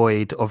try and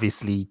avoid,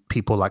 obviously,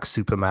 people like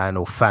Superman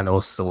or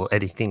Thanos or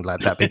anything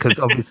like that, because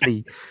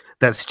obviously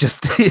that's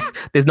just,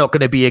 there's not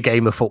going to be a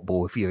game of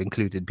football if you're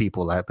including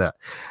people like that.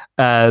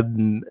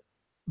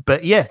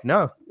 But yeah,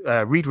 no,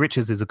 Reed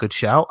Richards is a good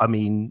shout. I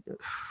mean,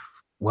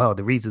 well,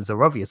 the reasons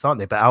are obvious, aren't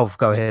they? But Alf,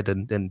 go ahead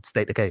and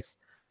state the case.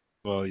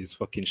 Well, he's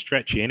fucking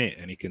stretchy, innit?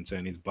 And he can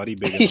turn his body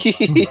bigger. That's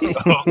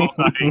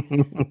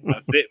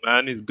it,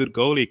 man. He's a good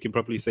goalie. He can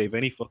probably save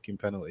any fucking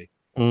penalty.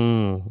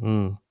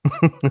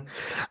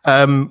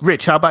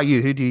 Rich, how about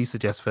you? Who do you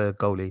suggest for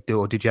goalie?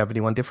 Or did you have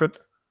anyone different?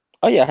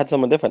 Oh, yeah, I had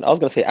someone different. I was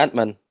going to say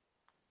Ant-Man.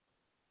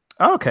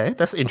 Oh, okay,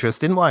 that's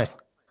interesting. Why?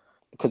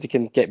 Because he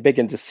can get big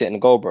and just sit in the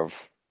goal, bruv.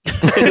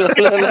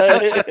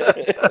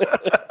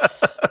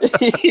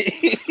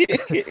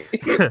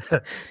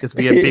 Just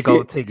be a big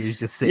old thing. He's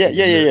just sitting.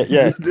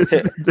 Yeah.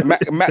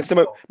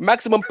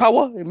 Maximum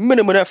power,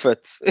 minimum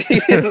effort.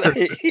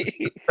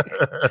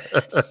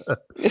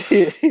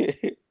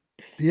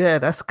 Yeah,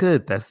 that's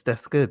good.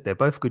 That's good. They're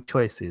both good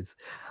choices.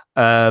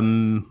 I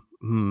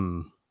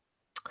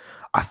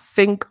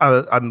think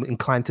I'm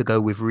inclined to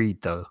go with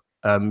Reed though,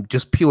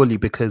 just purely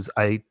because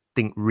I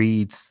think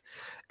Reed's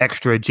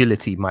extra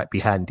agility might be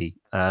handy,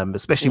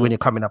 especially when you're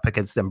coming up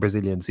against them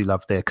Brazilians who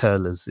love their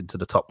curlers into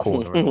the top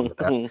corner and all of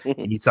that.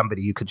 You need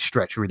somebody who could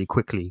stretch really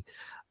quickly.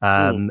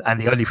 And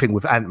the only thing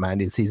with Ant-Man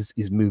is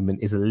his movement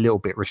is a little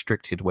bit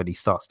restricted when he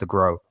starts to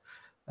grow,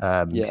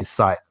 his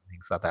size and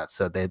things like that.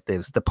 So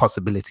there's the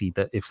possibility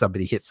that if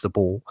somebody hits the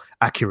ball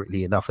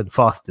accurately enough and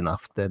fast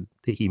enough, then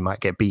he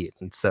might get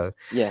beaten. So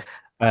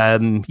I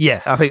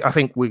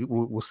think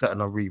we'll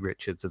settle on Reed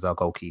Richards as our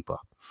goalkeeper.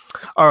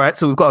 All right,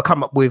 so we've got to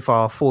come up with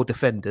our 4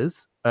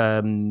 defenders.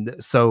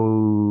 Let's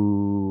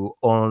start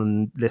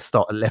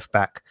at left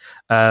back.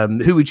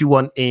 Who would you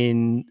want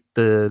in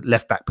the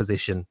left back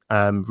position?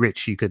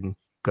 Rich, you can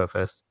go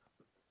first.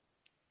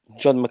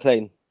 John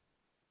McClane.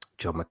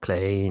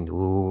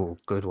 Ooh,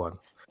 good one.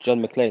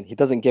 John McClane. He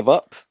doesn't give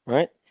up,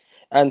 right?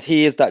 And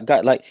he is that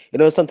guy. Like,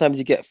 sometimes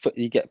you get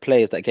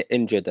players that get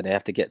injured and they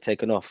have to get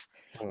taken off.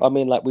 I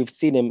mean, like we've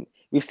seen him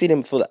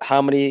for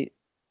how many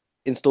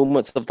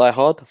installments of Die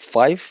Hard?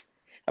 5.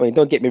 I mean,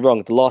 don't get me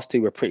wrong, the last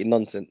 2 were pretty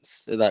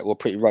nonsense, like were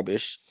pretty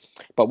rubbish,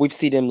 but we've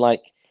seen him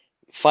like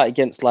fight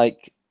against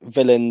like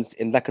villains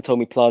in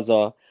Nakatomi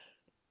Plaza,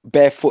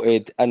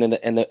 barefooted and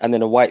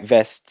in a white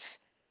vest,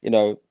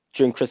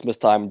 during Christmas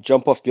time,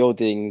 jump off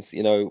buildings,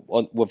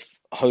 with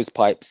hose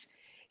pipes.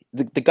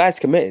 The guy's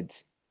committed.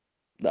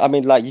 I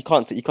mean, like you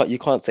can't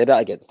say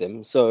that against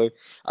him. So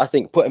I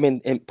think put him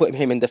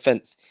in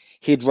defense.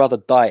 He'd rather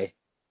die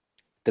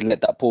than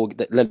let that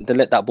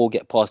ball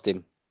get past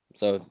him.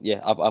 So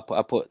yeah,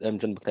 I put John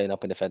McClane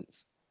up in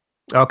defense.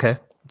 Okay,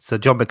 so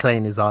John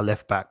McClane is our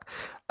left back.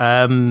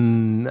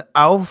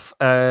 Alf,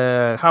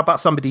 how about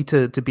somebody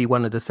to be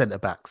one of the centre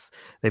backs?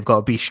 They've got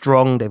to be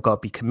strong, they've got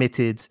to be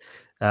committed,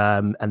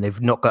 and they've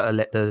not got to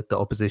let the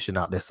opposition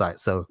out their sight.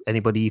 So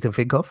anybody you can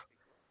think of?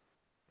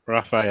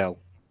 Raphael.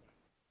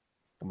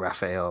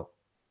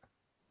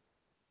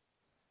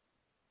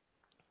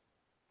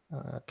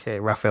 Okay,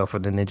 Raphael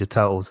from the Ninja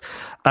Turtles.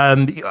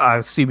 I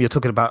assume you're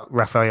talking about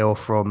Raphael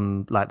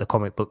from like the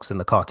comic books and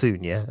the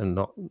cartoon, yeah, and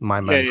not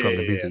my man from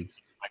the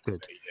movies.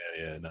 Good.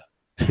 No.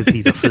 Because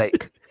he's a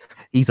flake.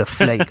 He's a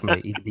flake,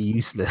 mate. He'd be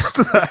useless.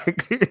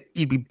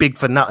 He'd be big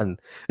for nothing,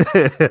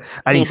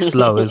 and he's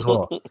slow as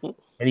well.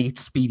 Any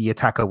speedy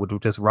attacker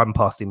would just run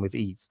past him with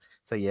ease.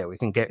 So yeah, we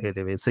can get rid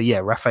of him. So yeah,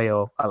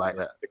 Raphael, I like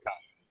that.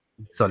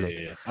 Solid.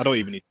 Yeah. I don't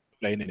even need to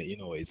explain it. You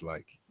know what he's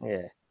like.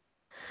 Yeah.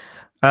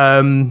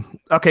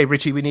 Okay,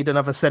 Richie, we need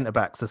another centre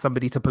back, so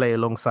somebody to play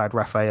alongside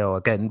Raphael.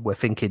 Again, we're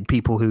thinking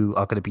people who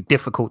are going to be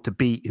difficult to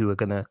beat, who are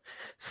going to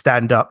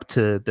stand up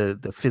to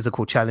the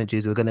physical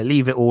challenges, who are going to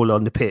leave it all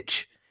on the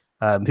pitch.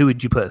 Who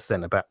would you put as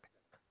centre back?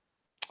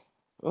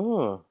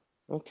 Oh,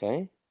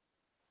 okay.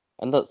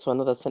 And that's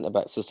another centre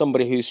back. So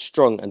somebody who's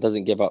strong and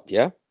doesn't give up,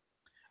 yeah?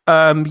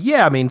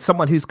 Yeah, I mean,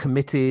 someone who's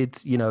committed.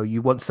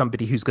 You want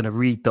somebody who's going to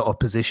read the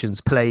opposition's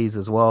plays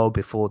as well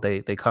before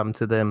they come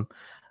to them.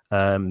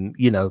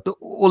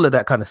 All of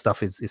that kind of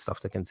stuff is stuff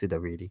to consider,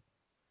 really.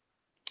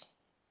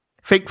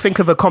 Think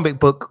of a comic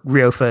book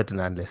Rio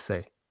Ferdinand, let's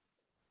say.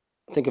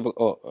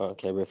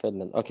 Rio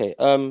Ferdinand. Okay.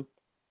 Well,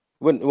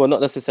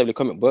 not necessarily a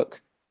comic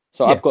book.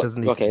 So yeah, I've got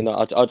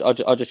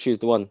I'll just choose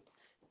the one.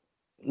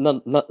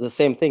 Not the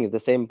same thing. The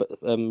same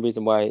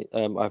reason why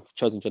I've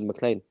chosen John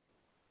McClane.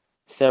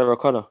 Sarah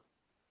O'Connor.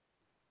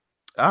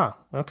 Ah,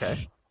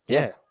 okay.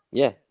 Yeah.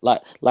 Yeah.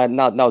 Like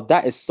now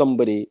that is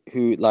somebody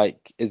who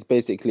like is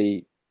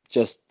basically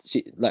just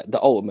like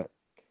the ultimate.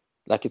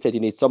 Like you said, you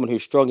need someone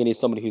who's strong. You need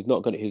somebody who's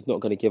not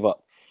gonna give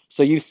up.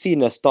 So you've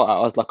seen her start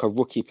out as like a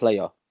rookie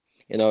player.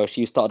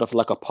 She started off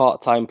like a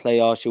part-time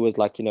player. She was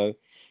like,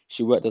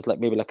 she worked as like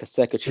maybe like a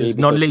secretary. She's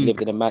non-league. She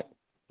lived in a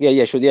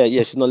She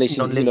was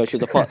non-league. She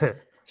was a part.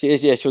 She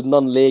was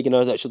non-league. She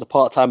was a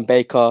part-time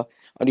baker.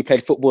 Only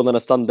played football on a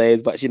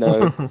Sundays, but she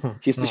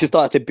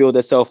started to build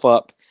herself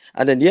up.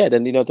 And then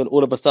then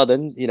all of a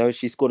sudden,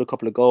 she scored a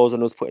couple of goals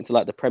and was put into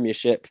like the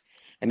Premiership.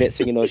 And next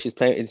thing she's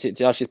playing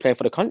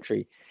for the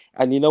country.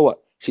 And you know what?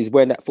 She's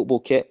wearing that football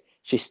kit.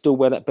 She's still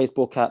wearing that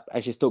baseball cap,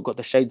 and she's still got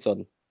the shades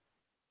on.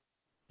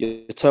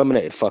 You're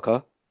terminated,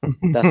 fucker.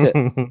 That's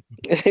it.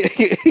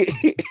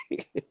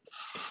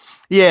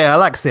 Yeah, I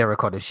like Sarah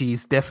Connor.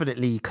 She's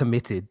definitely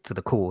committed to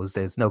the cause.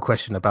 There's no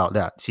question about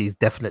that. She's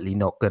definitely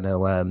not going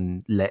to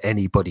let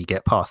anybody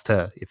get past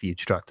her if you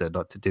instruct her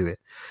not to do it.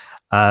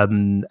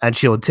 And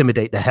she'll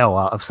intimidate the hell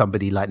out of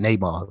somebody like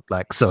Neymar.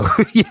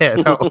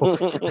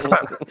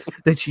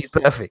 Then she's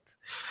perfect.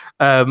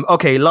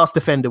 Okay, last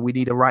defender. We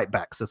need a right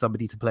back, so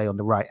somebody to play on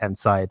the right hand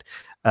side.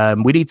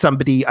 We need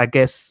somebody, I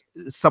guess,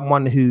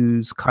 someone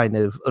who's kind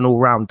of an all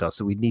rounder.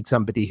 So we need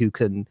somebody who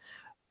can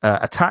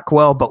attack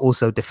well, but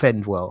also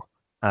defend well,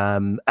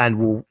 and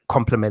will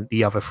complement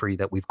the other 3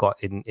 that we've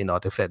got in our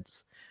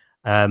defense.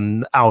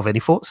 Alv, any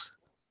thoughts?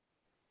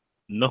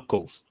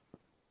 Knuckles.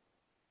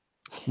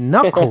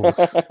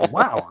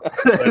 Wow.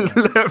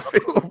 Left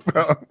field,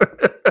 bro.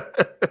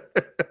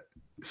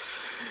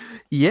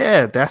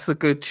 Yeah, that's a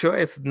good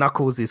choice.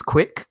 Knuckles is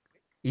quick.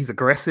 He's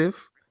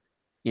aggressive.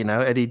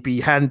 and he'd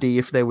be handy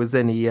if there was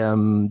any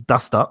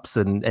dust ups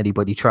and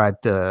anybody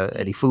tried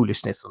any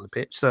foolishness on the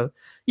pitch. So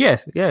yeah,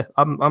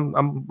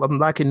 I'm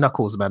liking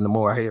Knuckles, man. The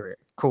more I hear it,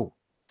 cool.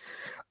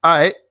 All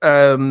right,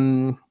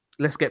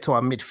 let's get to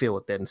our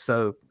midfield then.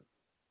 So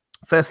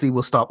firstly,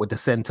 we'll start with the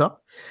center.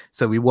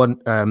 So we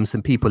want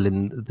some people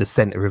in the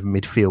center of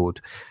midfield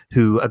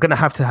who are going to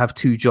have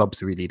two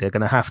jobs, really. They're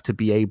going to have to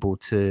be able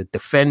to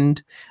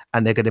defend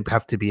and they're going to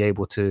have to be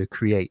able to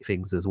create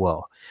things as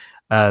well.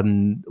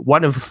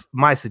 One of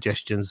my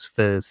suggestions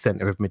for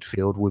center of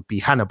midfield would be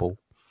Hannibal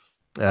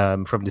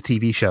from the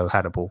TV show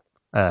Hannibal,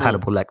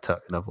 Hannibal Lecter,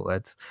 in other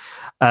words.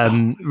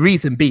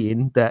 Reason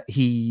being that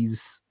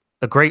he's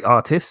a great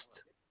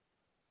artist.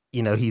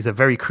 He's a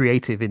very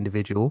creative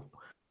individual,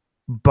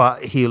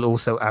 but he'll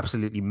also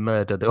absolutely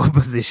murder the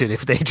opposition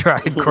if they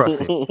try and cross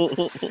him.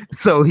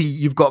 So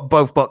you've got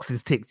both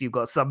boxes ticked. You've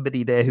got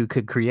somebody there who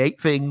can create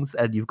things,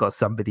 and you've got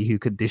somebody who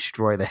can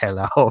destroy the hell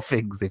out of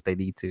things if they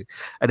need to.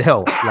 And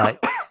hell,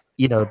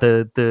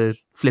 the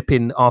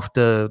flipping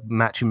after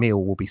match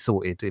meal will be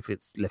sorted if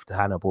it's left to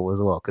Hannibal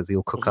as well, because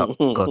he'll cook up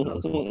God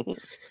knows what.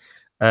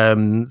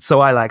 So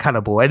I like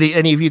Hannibal.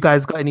 Any of you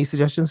guys got any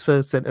suggestions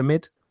for centre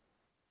mid?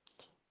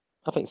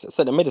 I think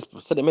centre mid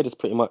is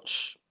pretty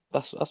much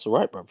that's all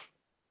right, bruv.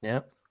 Yeah.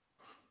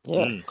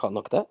 Can't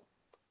knock that.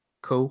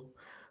 Cool.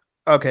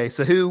 Okay,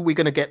 so who are we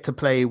going to get to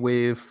play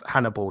with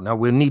Hannibal? Now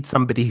we'll need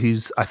somebody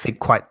who's, I think,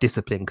 quite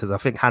disciplined, because I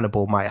think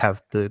Hannibal might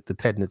have the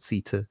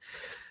tendency to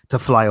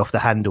fly off the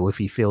handle if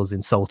he feels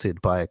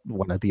insulted by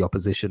one of the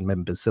opposition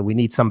members. So we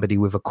need somebody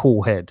with a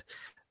cool head,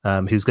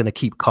 who's going to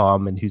keep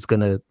calm and who's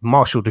going to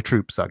marshal the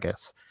troops, I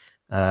guess,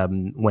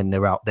 when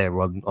they're out there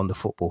on the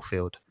football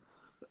field.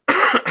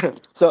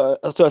 So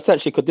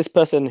essentially, could this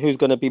person who's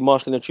going to be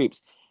marshalling the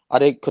troops,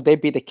 could they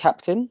be the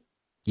captain?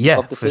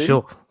 Yeah, for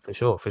sure.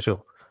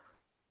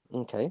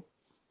 Okay.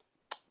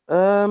 You're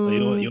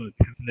the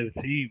captain of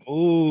the team.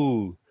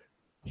 Oh,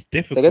 it's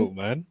difficult,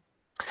 man.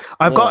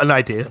 I've got an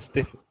idea. It's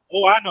difficult.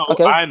 Oh, I know.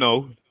 Okay. I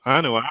know. I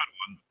had one.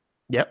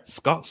 Yep.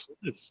 Scott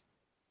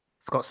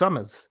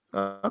Summers.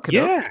 Okay.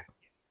 Yeah.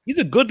 He's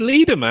a good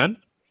leader, man.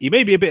 He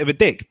may be a bit of a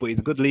dick, but he's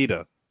a good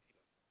leader.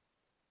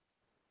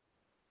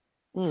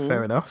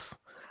 Fair enough.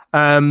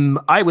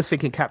 I was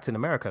thinking Captain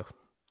America.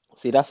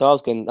 See, that's what I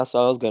was going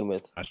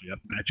with. Actually,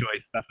 that's a bad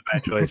choice. That's a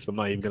bad choice. I'm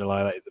not even going to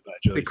lie. That is a bad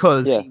choice.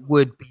 Because he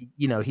would be,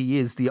 he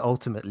is the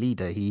ultimate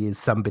leader. He is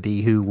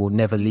somebody who will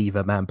never leave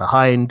a man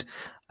behind.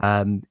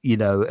 As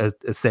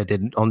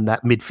said, on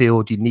that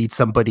midfield, you need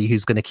somebody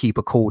who's going to keep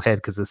a cool head,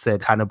 because as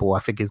said, Hannibal, I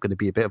think, is going to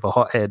be a bit of a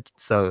hothead.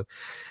 So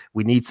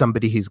we need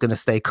somebody who's going to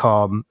stay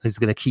calm, who's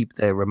going to keep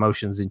their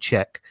emotions in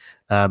check,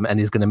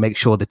 and is going to make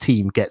sure the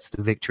team gets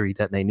the victory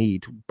that they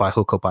need by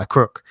hook or by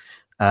crook.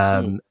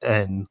 And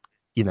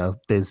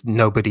there's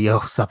nobody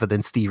else other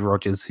than Steve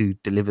Rogers who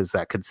delivers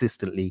that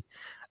consistently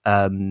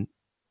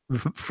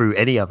through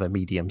any other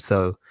medium.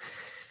 So,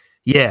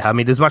 yeah, I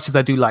mean, as much as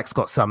I do like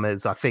Scott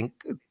Summers, I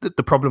think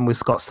the problem with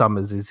Scott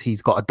Summers is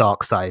he's got a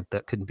dark side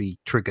that can be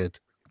triggered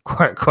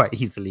quite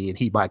easily, and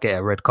he might get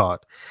a red card.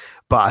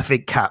 But I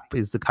think Cap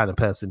is the kind of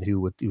person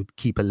who would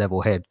keep a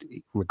level head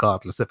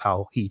regardless of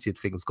how heated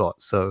things got.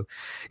 So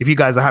if you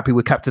guys are happy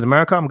with Captain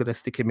America, I'm going to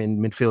stick him in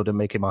midfield and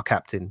make him our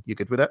captain. You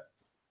good with that?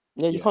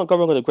 Yeah, you can't go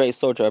wrong with the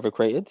greatest soldier ever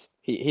created.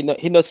 He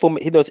knows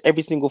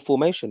every single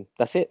formation.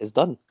 That's it. It's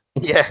done.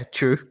 Yeah,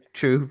 true,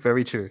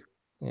 very true.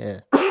 Yeah.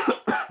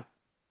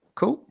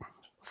 Cool.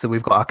 So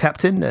we've got our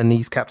captain, and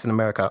he's Captain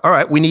America. All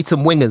right, we need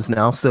some wingers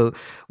now. So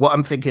what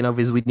I'm thinking of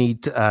is we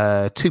need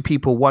two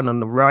people, one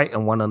on the right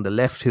and one on the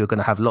left, who are going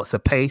to have lots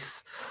of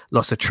pace,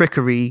 lots of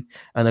trickery,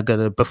 and are going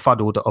to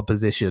befuddle the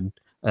opposition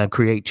and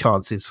create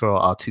chances for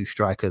our two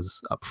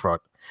strikers up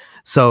front.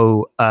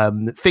 So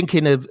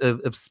thinking of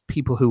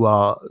people who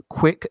are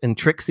quick and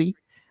tricksy.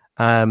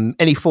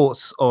 Any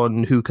thoughts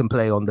on who can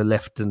play on the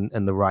left and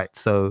the right?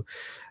 So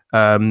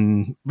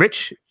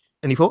Rich,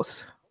 any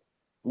thoughts?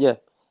 Yeah.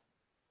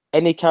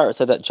 Any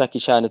character that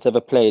Jackie Chan has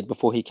ever played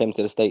before he came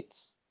to the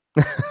States.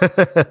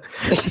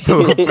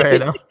 Fair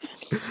enough.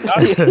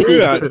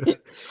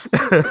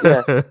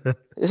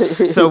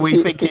 So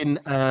we thinking,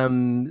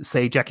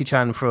 say Jackie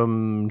Chan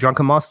from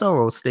Drunken Master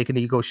or Snake and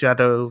Eagle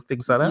Shadow,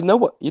 things like that.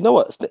 You know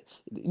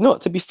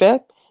what? To be fair,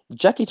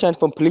 Jackie Chan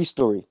from Police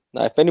Story.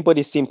 Now, if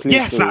anybody's seen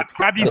Police Story,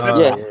 I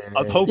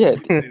was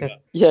hoping.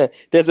 Yeah.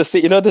 There's a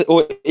scene,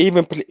 or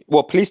even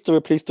Police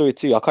Story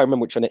 2. I can't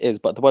remember which one it is,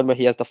 but the one where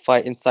he has to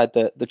fight inside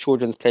the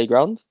children's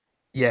playground.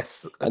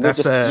 Yes, and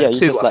that's 2.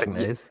 I think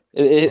it is.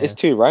 It's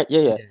 2, right?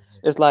 Yeah.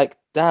 It's like,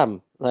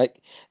 damn,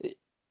 like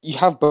you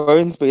have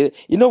Bones, but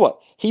you know what?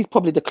 He's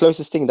probably the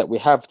closest thing that we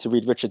have to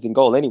Reed Richards in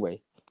goal,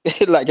 anyway.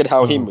 Like in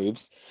how he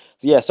moves.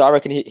 So I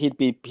reckon he'd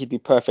be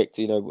perfect.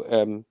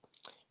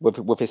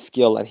 With his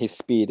skill and his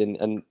speed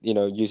and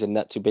using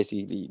that to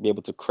basically be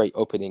able to create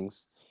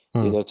openings,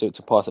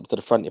 to pass up to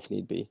the front if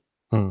need be.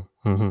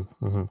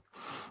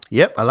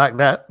 Yep, I like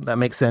that. That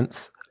makes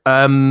sense.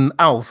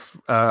 Alf,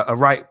 a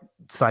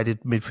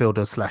right-sided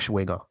midfielder /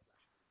 winger.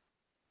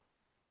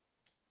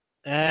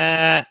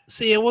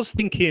 See, I was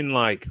thinking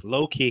like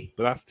Loki,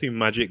 but that's too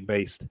magic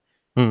based,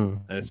 Hmm.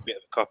 and it's a bit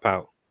of a cop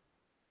out.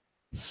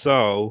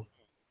 So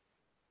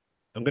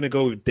I'm gonna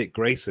go with Dick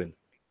Grayson.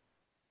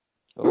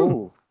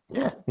 Oh,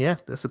 Yeah,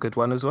 that's a good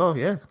one as well.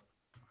 Yeah,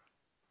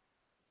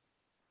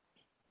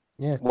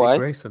 Dick why?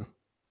 Grayson.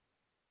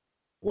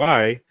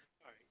 Why?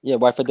 Yeah,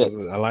 why for Because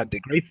Dick? I like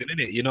Dick Grayson,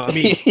 innit? You know what I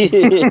mean?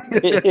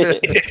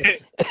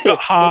 He's got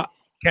heart,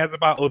 cares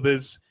about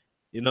others.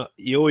 You know,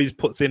 he always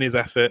puts in his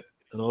effort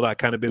and all that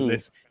kind of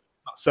business.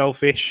 Not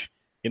selfish.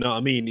 You know what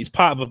I mean? He's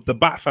part of the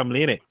Bat family,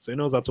 innit? So he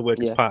knows how to work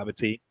as Yeah. part of a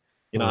team.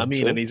 You know what I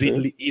mean? True, And he's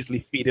true.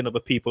 easily feeding other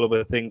people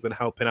other things and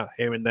helping out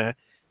here and there.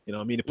 You know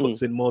what I mean? He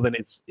puts in more than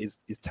his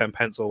 10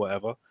 pence or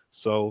whatever.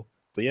 So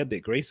yeah,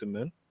 Dick Grayson,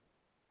 man.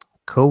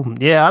 Cool.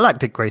 Yeah, I like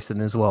Dick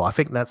Grayson as well. I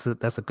think that's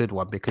a good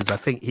one because I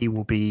think he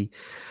will be.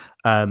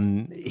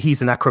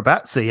 He's an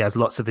acrobat, so he has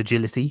lots of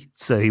agility,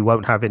 so he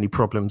won't have any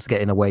problems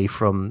getting away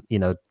from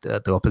the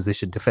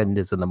opposition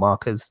defenders and the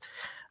markers.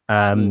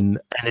 And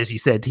as you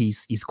said,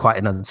 he's quite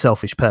an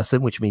unselfish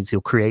person, which means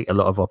he'll create a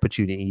lot of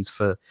opportunities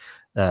for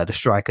the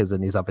strikers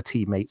and his other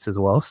teammates as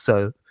well.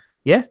 So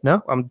yeah,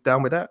 no, I'm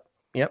down with that.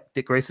 Yep,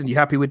 Dick Grayson. You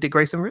happy with Dick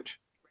Grayson, Rich?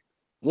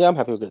 Yeah, I'm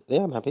happy with it.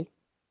 Yeah, I'm happy.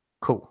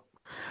 Cool.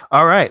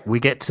 All right, we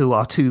get to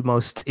our two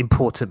most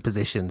important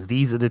positions.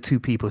 These are the two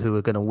people who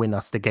are going to win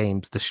us the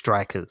games, the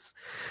strikers.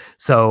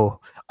 So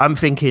I'm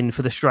thinking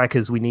for the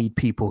strikers, we need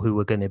people who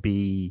are going to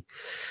be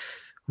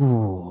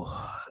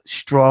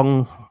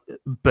strong,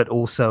 but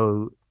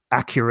also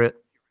accurate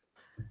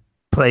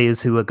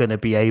players who are going to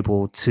be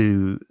able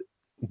to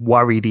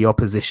worry the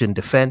opposition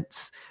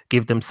defense,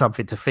 give them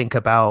something to think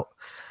about.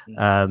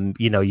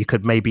 You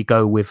could maybe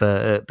go with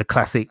the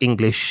classic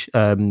English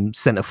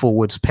centre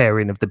forwards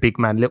pairing of the big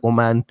man, little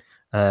man,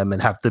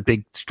 and have the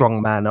big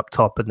strong man up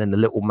top and then the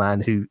little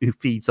man who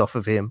feeds off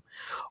of him.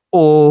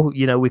 Or,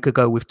 we could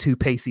go with two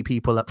pacey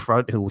people up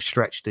front who will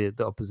stretch the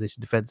opposition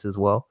defense as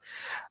well.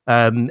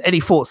 Any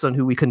thoughts on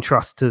who we can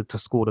trust to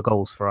score the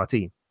goals for our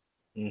team?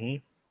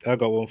 I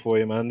got one for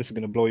you, man. This is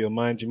going to blow your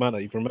mind. You might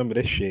not even remember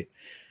this shit.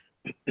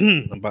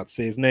 I'm about to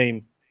say his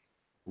name.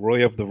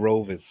 Roy of the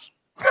Rovers.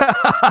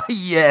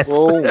 Yes.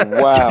 Oh,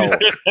 wow.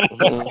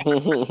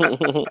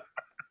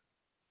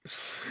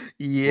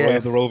 Yes, Roy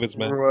of the Rovers,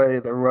 man. Roy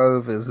of the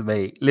Rovers,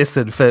 mate.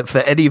 Listen, for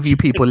any of you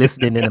people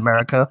listening in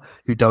America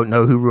who don't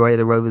know who Roy of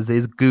the Rovers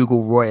is,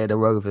 Google Roy of the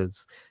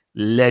Rovers.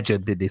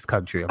 Legend in this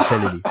country, I'm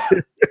telling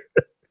you.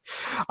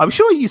 I'm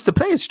sure he used to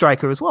play as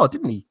striker as well,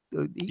 didn't he?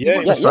 He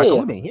was a striker,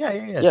 wasn't he?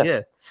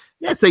 Yeah.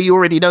 So he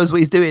already knows what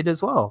he's doing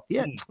as well.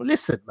 Yeah.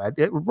 Listen, man.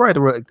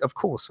 Roy of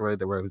course, Roy of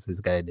the Rovers is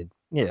going in.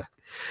 Yeah.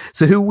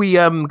 So who we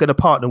going to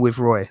partner with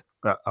Roy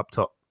up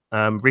top?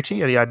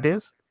 Richie, any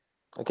ideas?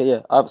 Okay,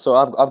 yeah.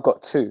 I've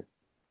got two.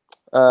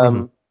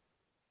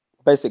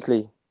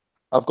 Basically,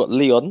 I've got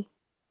Leon,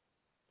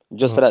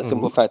 just for that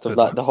simple fact of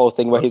like the whole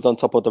thing where he's on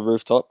top of the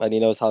rooftop and he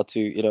knows how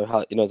to, shoot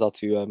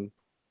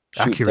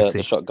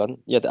the shotgun.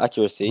 Yeah, the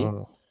accuracy.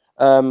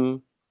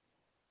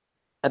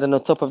 And then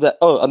on top of that,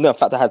 no, in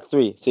fact, I had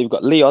three. So you've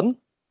got Leon.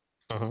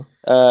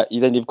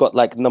 Then you've got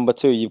like number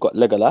 2, you've got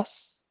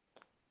Legolas.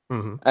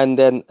 And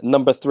then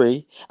number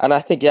 3, and I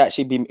think it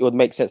would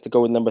make sense to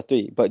go with number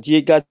 3. But do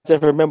you guys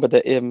ever remember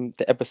the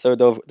episode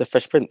of The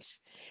Fresh Prince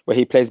where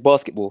he plays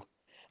basketball,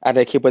 and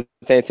the kid was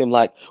saying to him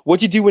like, "What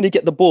do you do when you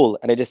get the ball?"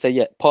 And they just say,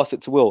 "Yeah, pass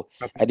it to Will,"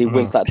 and he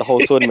wins like the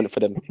whole tournament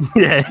for them.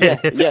 Yeah.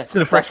 To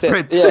the Fresh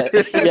Prince. Yeah.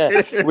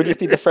 We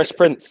just need the Fresh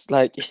Prince,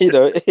 like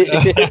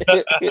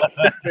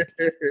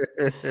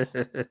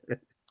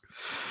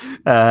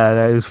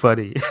That is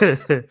funny.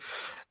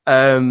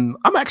 I'm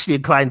actually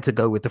inclined to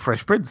go with the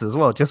Fresh Prince as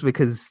well, just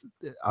because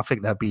I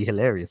think that'd be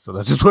hilarious, and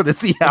I just want to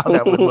see how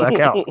that would work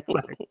out.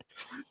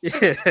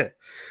 Yeah.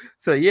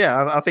 So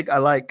yeah, I think I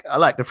like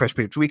the Fresh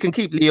Prince. We can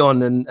keep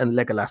Leon and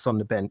Legolas on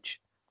the bench.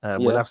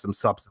 We'll have some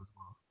subs as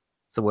well.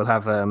 So we'll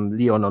have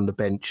Leon on the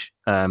bench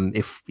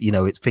if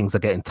things are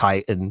getting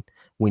tight and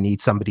we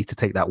need somebody to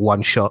take that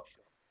one shot.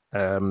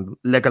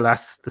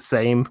 Legolas the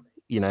same.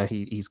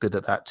 He's good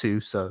at that too.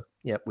 So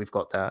yeah, we've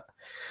got that.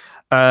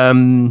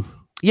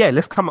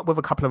 Let's come up with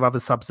a couple of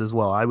other subs as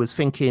well. I was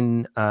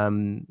thinking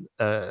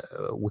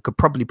we could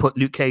probably put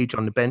Luke Cage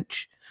on the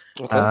bench.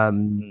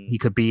 Okay. He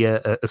could be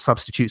a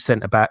substitute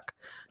centre back.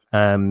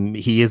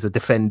 He is a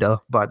defender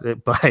by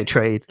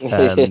trade,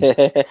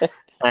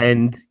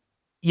 and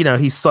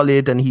he's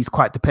solid and he's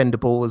quite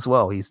dependable as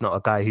well. He's not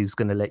a guy who's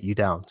going to let you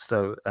down.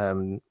 So I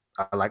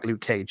like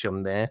Luke Cage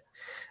on there.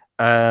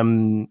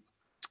 I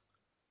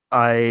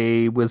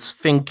was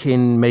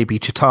thinking maybe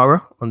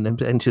Chitara on the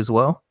bench as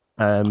well.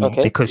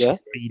 Because she's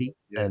speedy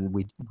and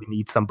we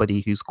need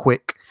somebody who's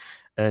quick,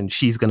 and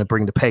she's going to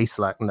bring the pace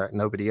like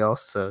nobody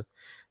else. So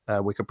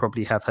we could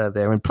probably have her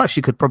there, and plus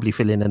she could probably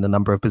fill in a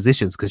number of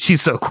positions because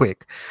she's so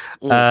quick.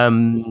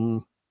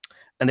 And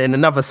then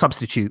another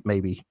substitute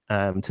maybe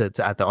to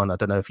add that on. I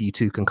don't know if you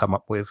two can come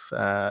up with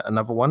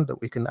another one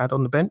that we can add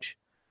on the bench.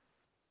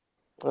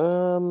 I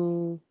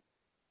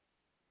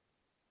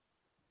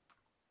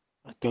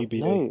don't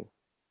know.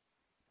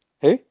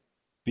 Who?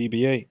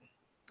 BB-8.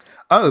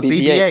 Oh, BB-8.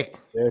 BB-8.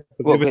 Yeah, 'cause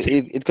Well, the other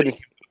team it couldn't.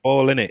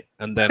 all in it,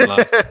 and then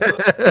like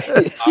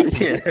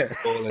Yeah.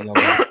 all in on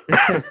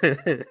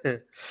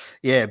that.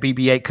 Yeah,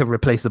 BB-8 could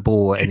replace the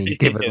ball at any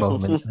given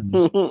moment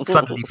and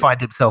suddenly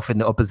find himself in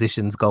the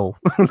opposition's goal.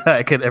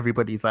 Like, and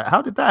everybody's like,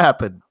 how did that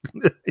happen?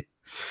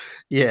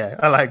 Yeah,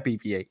 I like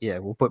BB-8. Yeah,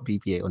 we'll put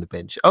BB-8 on the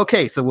bench.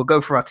 Okay, so we'll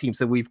go for our team.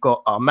 So we've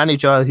got our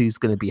manager, who's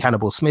going to be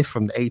Hannibal Smith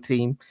from the A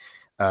team.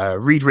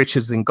 Reed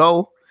Richards in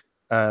goal.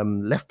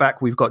 Left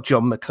back, we've got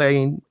John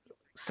McClain.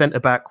 Centre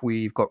back,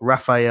 we've got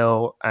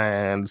Raphael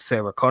and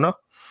Sarah Connor.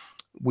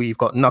 We've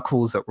got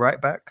Knuckles at right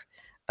back.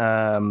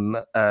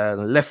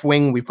 Left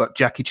wing, we've got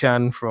Jackie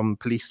Chan from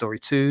Police Story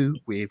 2.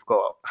 We've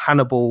got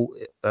Hannibal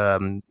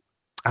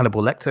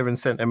Lecter in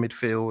centre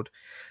midfield.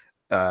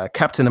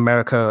 Captain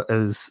America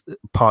as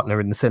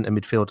partner in the centre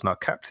midfield and our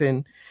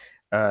captain.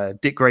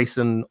 Dick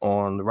Grayson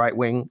on the right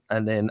wing.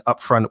 And then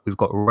up front, we've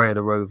got Ray of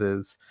the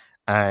Rovers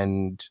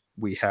and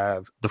we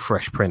have the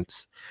Fresh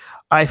Prince.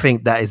 I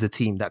think that is a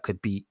team that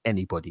could beat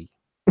anybody.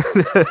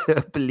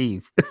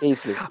 Believe.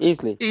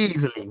 Easily.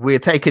 We're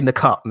taking the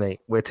cup, mate.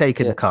 We're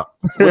taking the cup.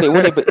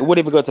 Wouldn't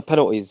even go to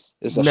penalties.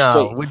 It's a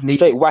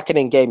straight whacking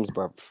in games,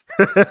 bro.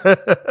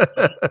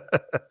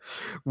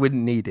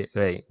 Wouldn't need it,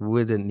 mate.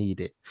 Wouldn't need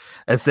it.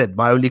 As I said,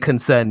 my only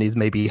concern is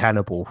maybe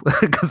Hannibal,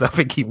 because I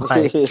think he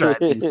might try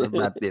and do some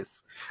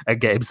madness and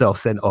get himself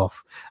sent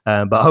off.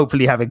 But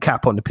hopefully having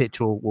Cap on the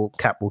pitch will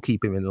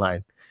keep him in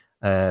line.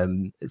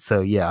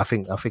 So yeah, I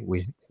think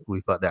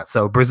we've got that.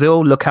 So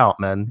Brazil, look out,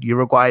 man.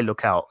 Uruguay,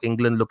 look out.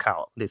 England, look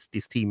out.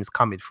 This team is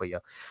coming for you.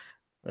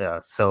 Yeah.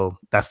 So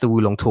that's the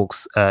Wulong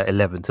Talks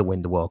 11 to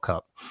win the World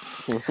Cup.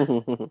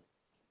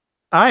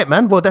 All right,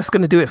 man. Well, that's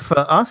going to do it for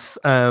us.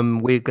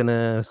 We're going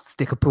to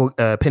stick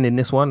a pin in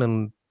this one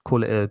and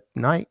call it a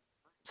night.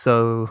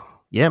 So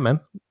yeah,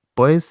 man.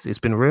 Boys, it's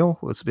been real.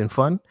 It's been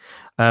fun.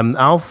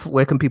 Alf,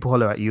 where can people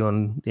holler at you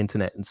on the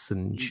internet and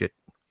shit?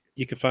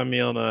 You can find me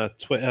on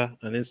Twitter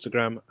and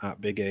Instagram at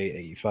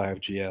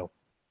BigA85GL.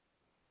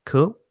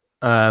 Cool.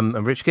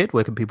 And Rich Kid,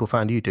 where can people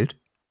find you, dude?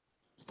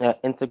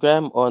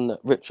 Instagram on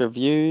Rich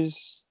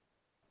Reviews.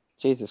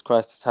 Jesus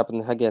Christ, it's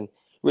happening again.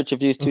 Rich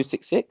Reviews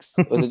 266,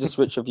 or is it just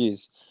Rich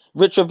Reviews?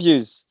 Rich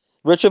Reviews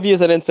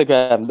on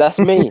Instagram. That's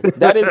me.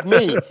 That is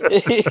me.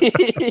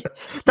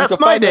 That's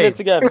my name.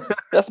 Instagram.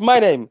 That's my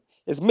name.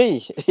 It's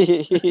me.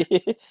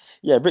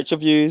 Yeah, Rich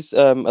Reviews.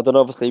 And then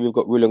obviously we've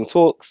got Wulong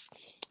Talks.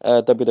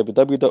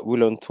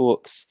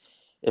 www.wulongtalks.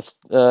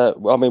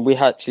 We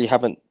actually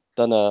haven't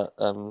done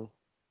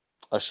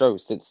a show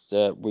since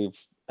we've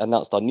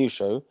announced our new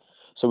show.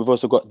 So we've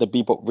also got the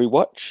Bebop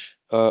Rewatch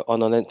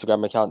on our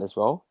Instagram account as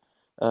well,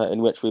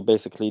 in which we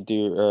basically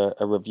do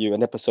a review,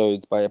 an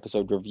episode by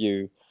episode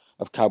review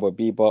of Cowboy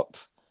Bebop.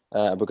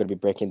 We're going to be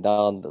breaking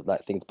down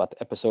things about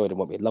the episode and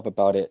what we love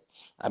about it,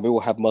 and we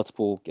will have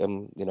multiple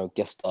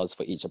guest stars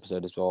for each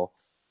episode as well.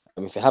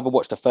 If you haven't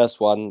watched the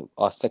first one,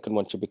 our second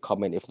one should be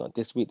coming, if not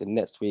this week, then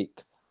next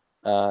week.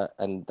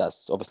 And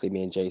that's obviously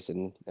me and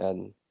Jason.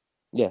 And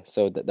yeah,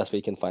 so that's where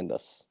you can find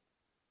us.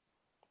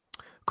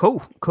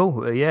 Cool.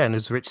 Yeah, and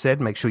as Rich said,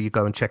 make sure you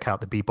go and check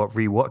out the Bebop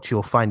Rewatch.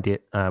 You'll find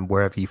it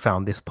wherever you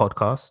found this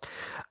podcast,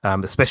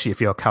 especially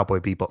if you're a Cowboy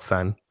Bebop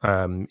fan.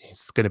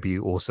 It's going to be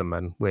awesome,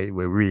 man.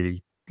 We're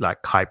really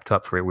hyped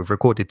up for it. We've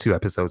recorded 2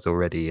 episodes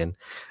already, and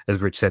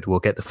as Rich said, we'll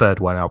get the 3rd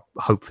one out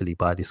hopefully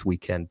by this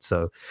weekend.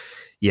 So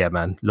yeah,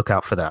 man, look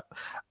out for that.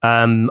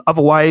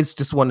 Otherwise,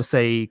 just want to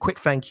say quick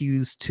thank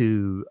yous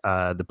to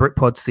the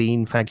Britpod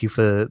scene. Thank you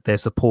for their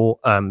support.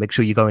 Make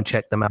sure you go and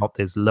check them out.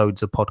 There's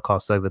loads of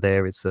podcasts over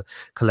there. It's a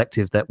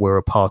collective that we're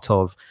a part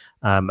of,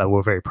 and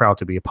we're very proud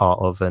to be a part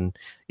of, and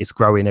it's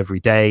growing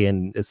every day.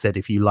 And as said,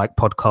 if you like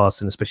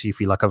podcasts, and especially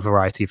if you like a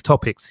variety of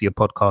topics to your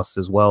podcasts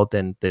as well,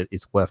 then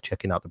it's worth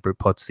checking out the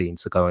Britpod scene.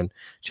 So go and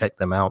check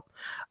them out.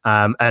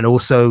 And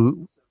also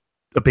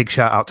a big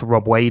shout out to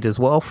Rob Wade as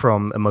well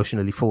from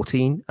Emotionally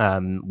 14.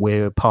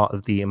 We're part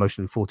of the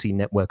Emotionally 14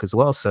 network as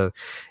well. So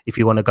if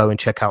you want to go and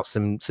check out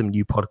some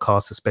new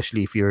podcasts,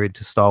 especially if you're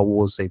into Star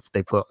Wars,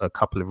 they've got a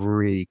couple of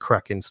really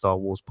cracking Star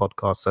Wars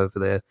podcasts over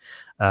there.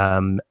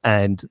 And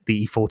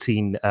the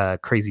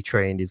E14 Crazy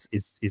Train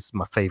is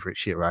my favorite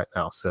shit right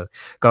now. So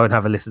go and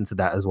have a listen to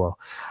that as well.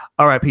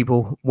 All right,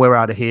 people, we're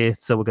out of here.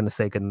 So we're going to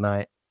say good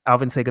night.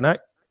 Alvin, say good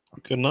night.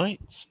 Good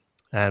night.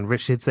 And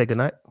Richard, say good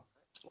night.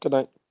 Good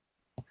night.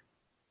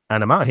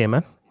 And I'm out here,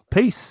 man.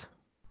 Peace.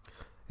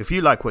 If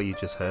you like what you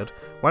just heard,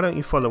 why don't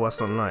you follow us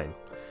online?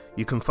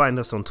 You can find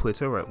us on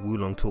Twitter at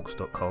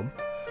wulongtalks.com,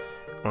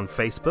 on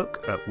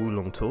Facebook at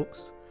Wulong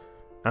Talks,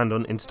 and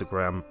on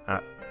Instagram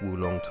at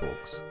Wulong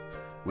Talks.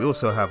 We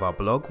also have our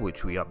blog,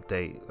 which we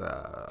update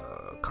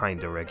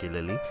kinda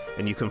regularly,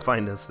 and you can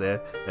find us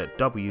there at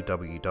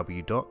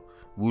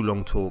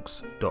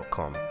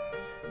www.wulongtalks.com.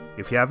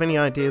 If you have any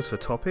ideas for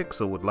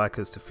topics or would like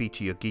us to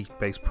feature your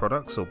geek-based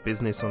products or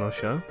business on our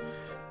show,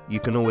 you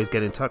can always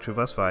get in touch with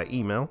us via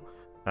email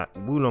at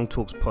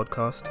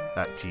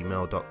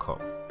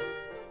wulongtalkspodcast@gmail.com.